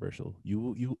be controversial,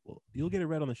 you'll get it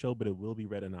read on the show, but it will be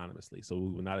read anonymously. So we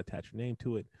will not attach your name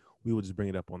to it. We will just bring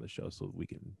it up on the show so we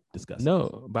can discuss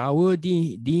it. But I will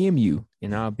DM you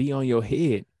and I'll be on your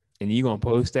head and you're going to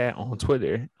post that on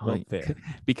Twitter. Fair.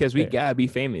 Because we got to be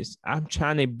famous. I'm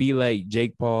trying to be like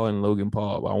Jake Paul and Logan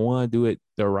Paul, but I want to do it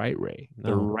the right way.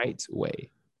 The right way.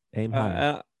 Aim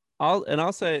high.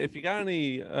 I'll say, if you got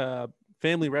any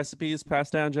family recipes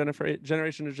passed down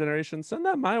generation to generation, send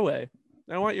that my way.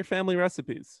 I want your family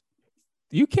recipes.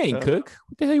 You can't cook.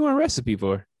 What the hell you want a recipe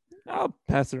for? I'll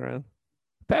pass it around.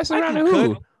 Pass it around to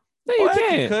who? No, you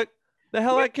can't. Cook. The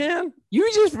hell I can.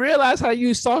 You just realized how to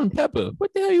use salt and pepper.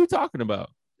 What the hell are you talking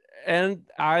about? And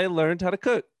I learned how to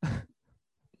cook.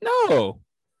 No.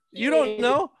 You don't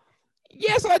know?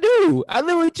 Yes, I do. I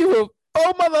lived with you for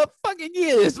 4 motherfucking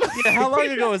years. Yeah, how long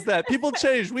ago was that? People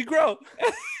change. We grow.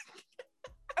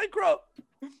 I grow.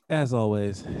 As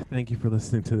always, thank you for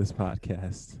listening to this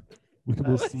podcast. We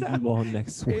will see you all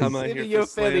next week. Send your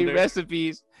family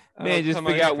recipes Man, just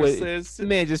figure out what.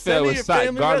 Man, just figure out what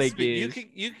sock garlic is.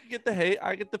 You can get the hate.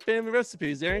 I get the family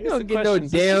recipes. There ain't you don't get no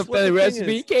damn family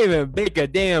recipe. You can't even bake a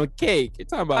damn cake. You're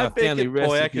talking about a family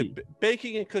recipe.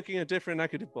 Baking and cooking are different. I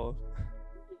could do both.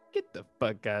 Get the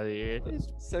fuck out of here.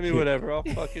 Send me whatever. I'll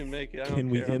fucking make it. Can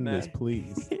we end this,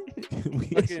 please?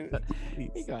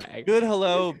 Good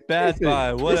hello, bad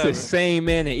bye. Whatever. It's the same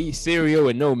man that eats cereal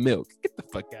with no milk. Get the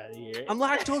fuck out of here. I'm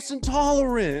lactose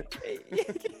intolerant.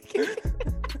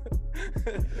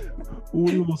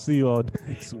 We will see you all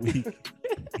next week.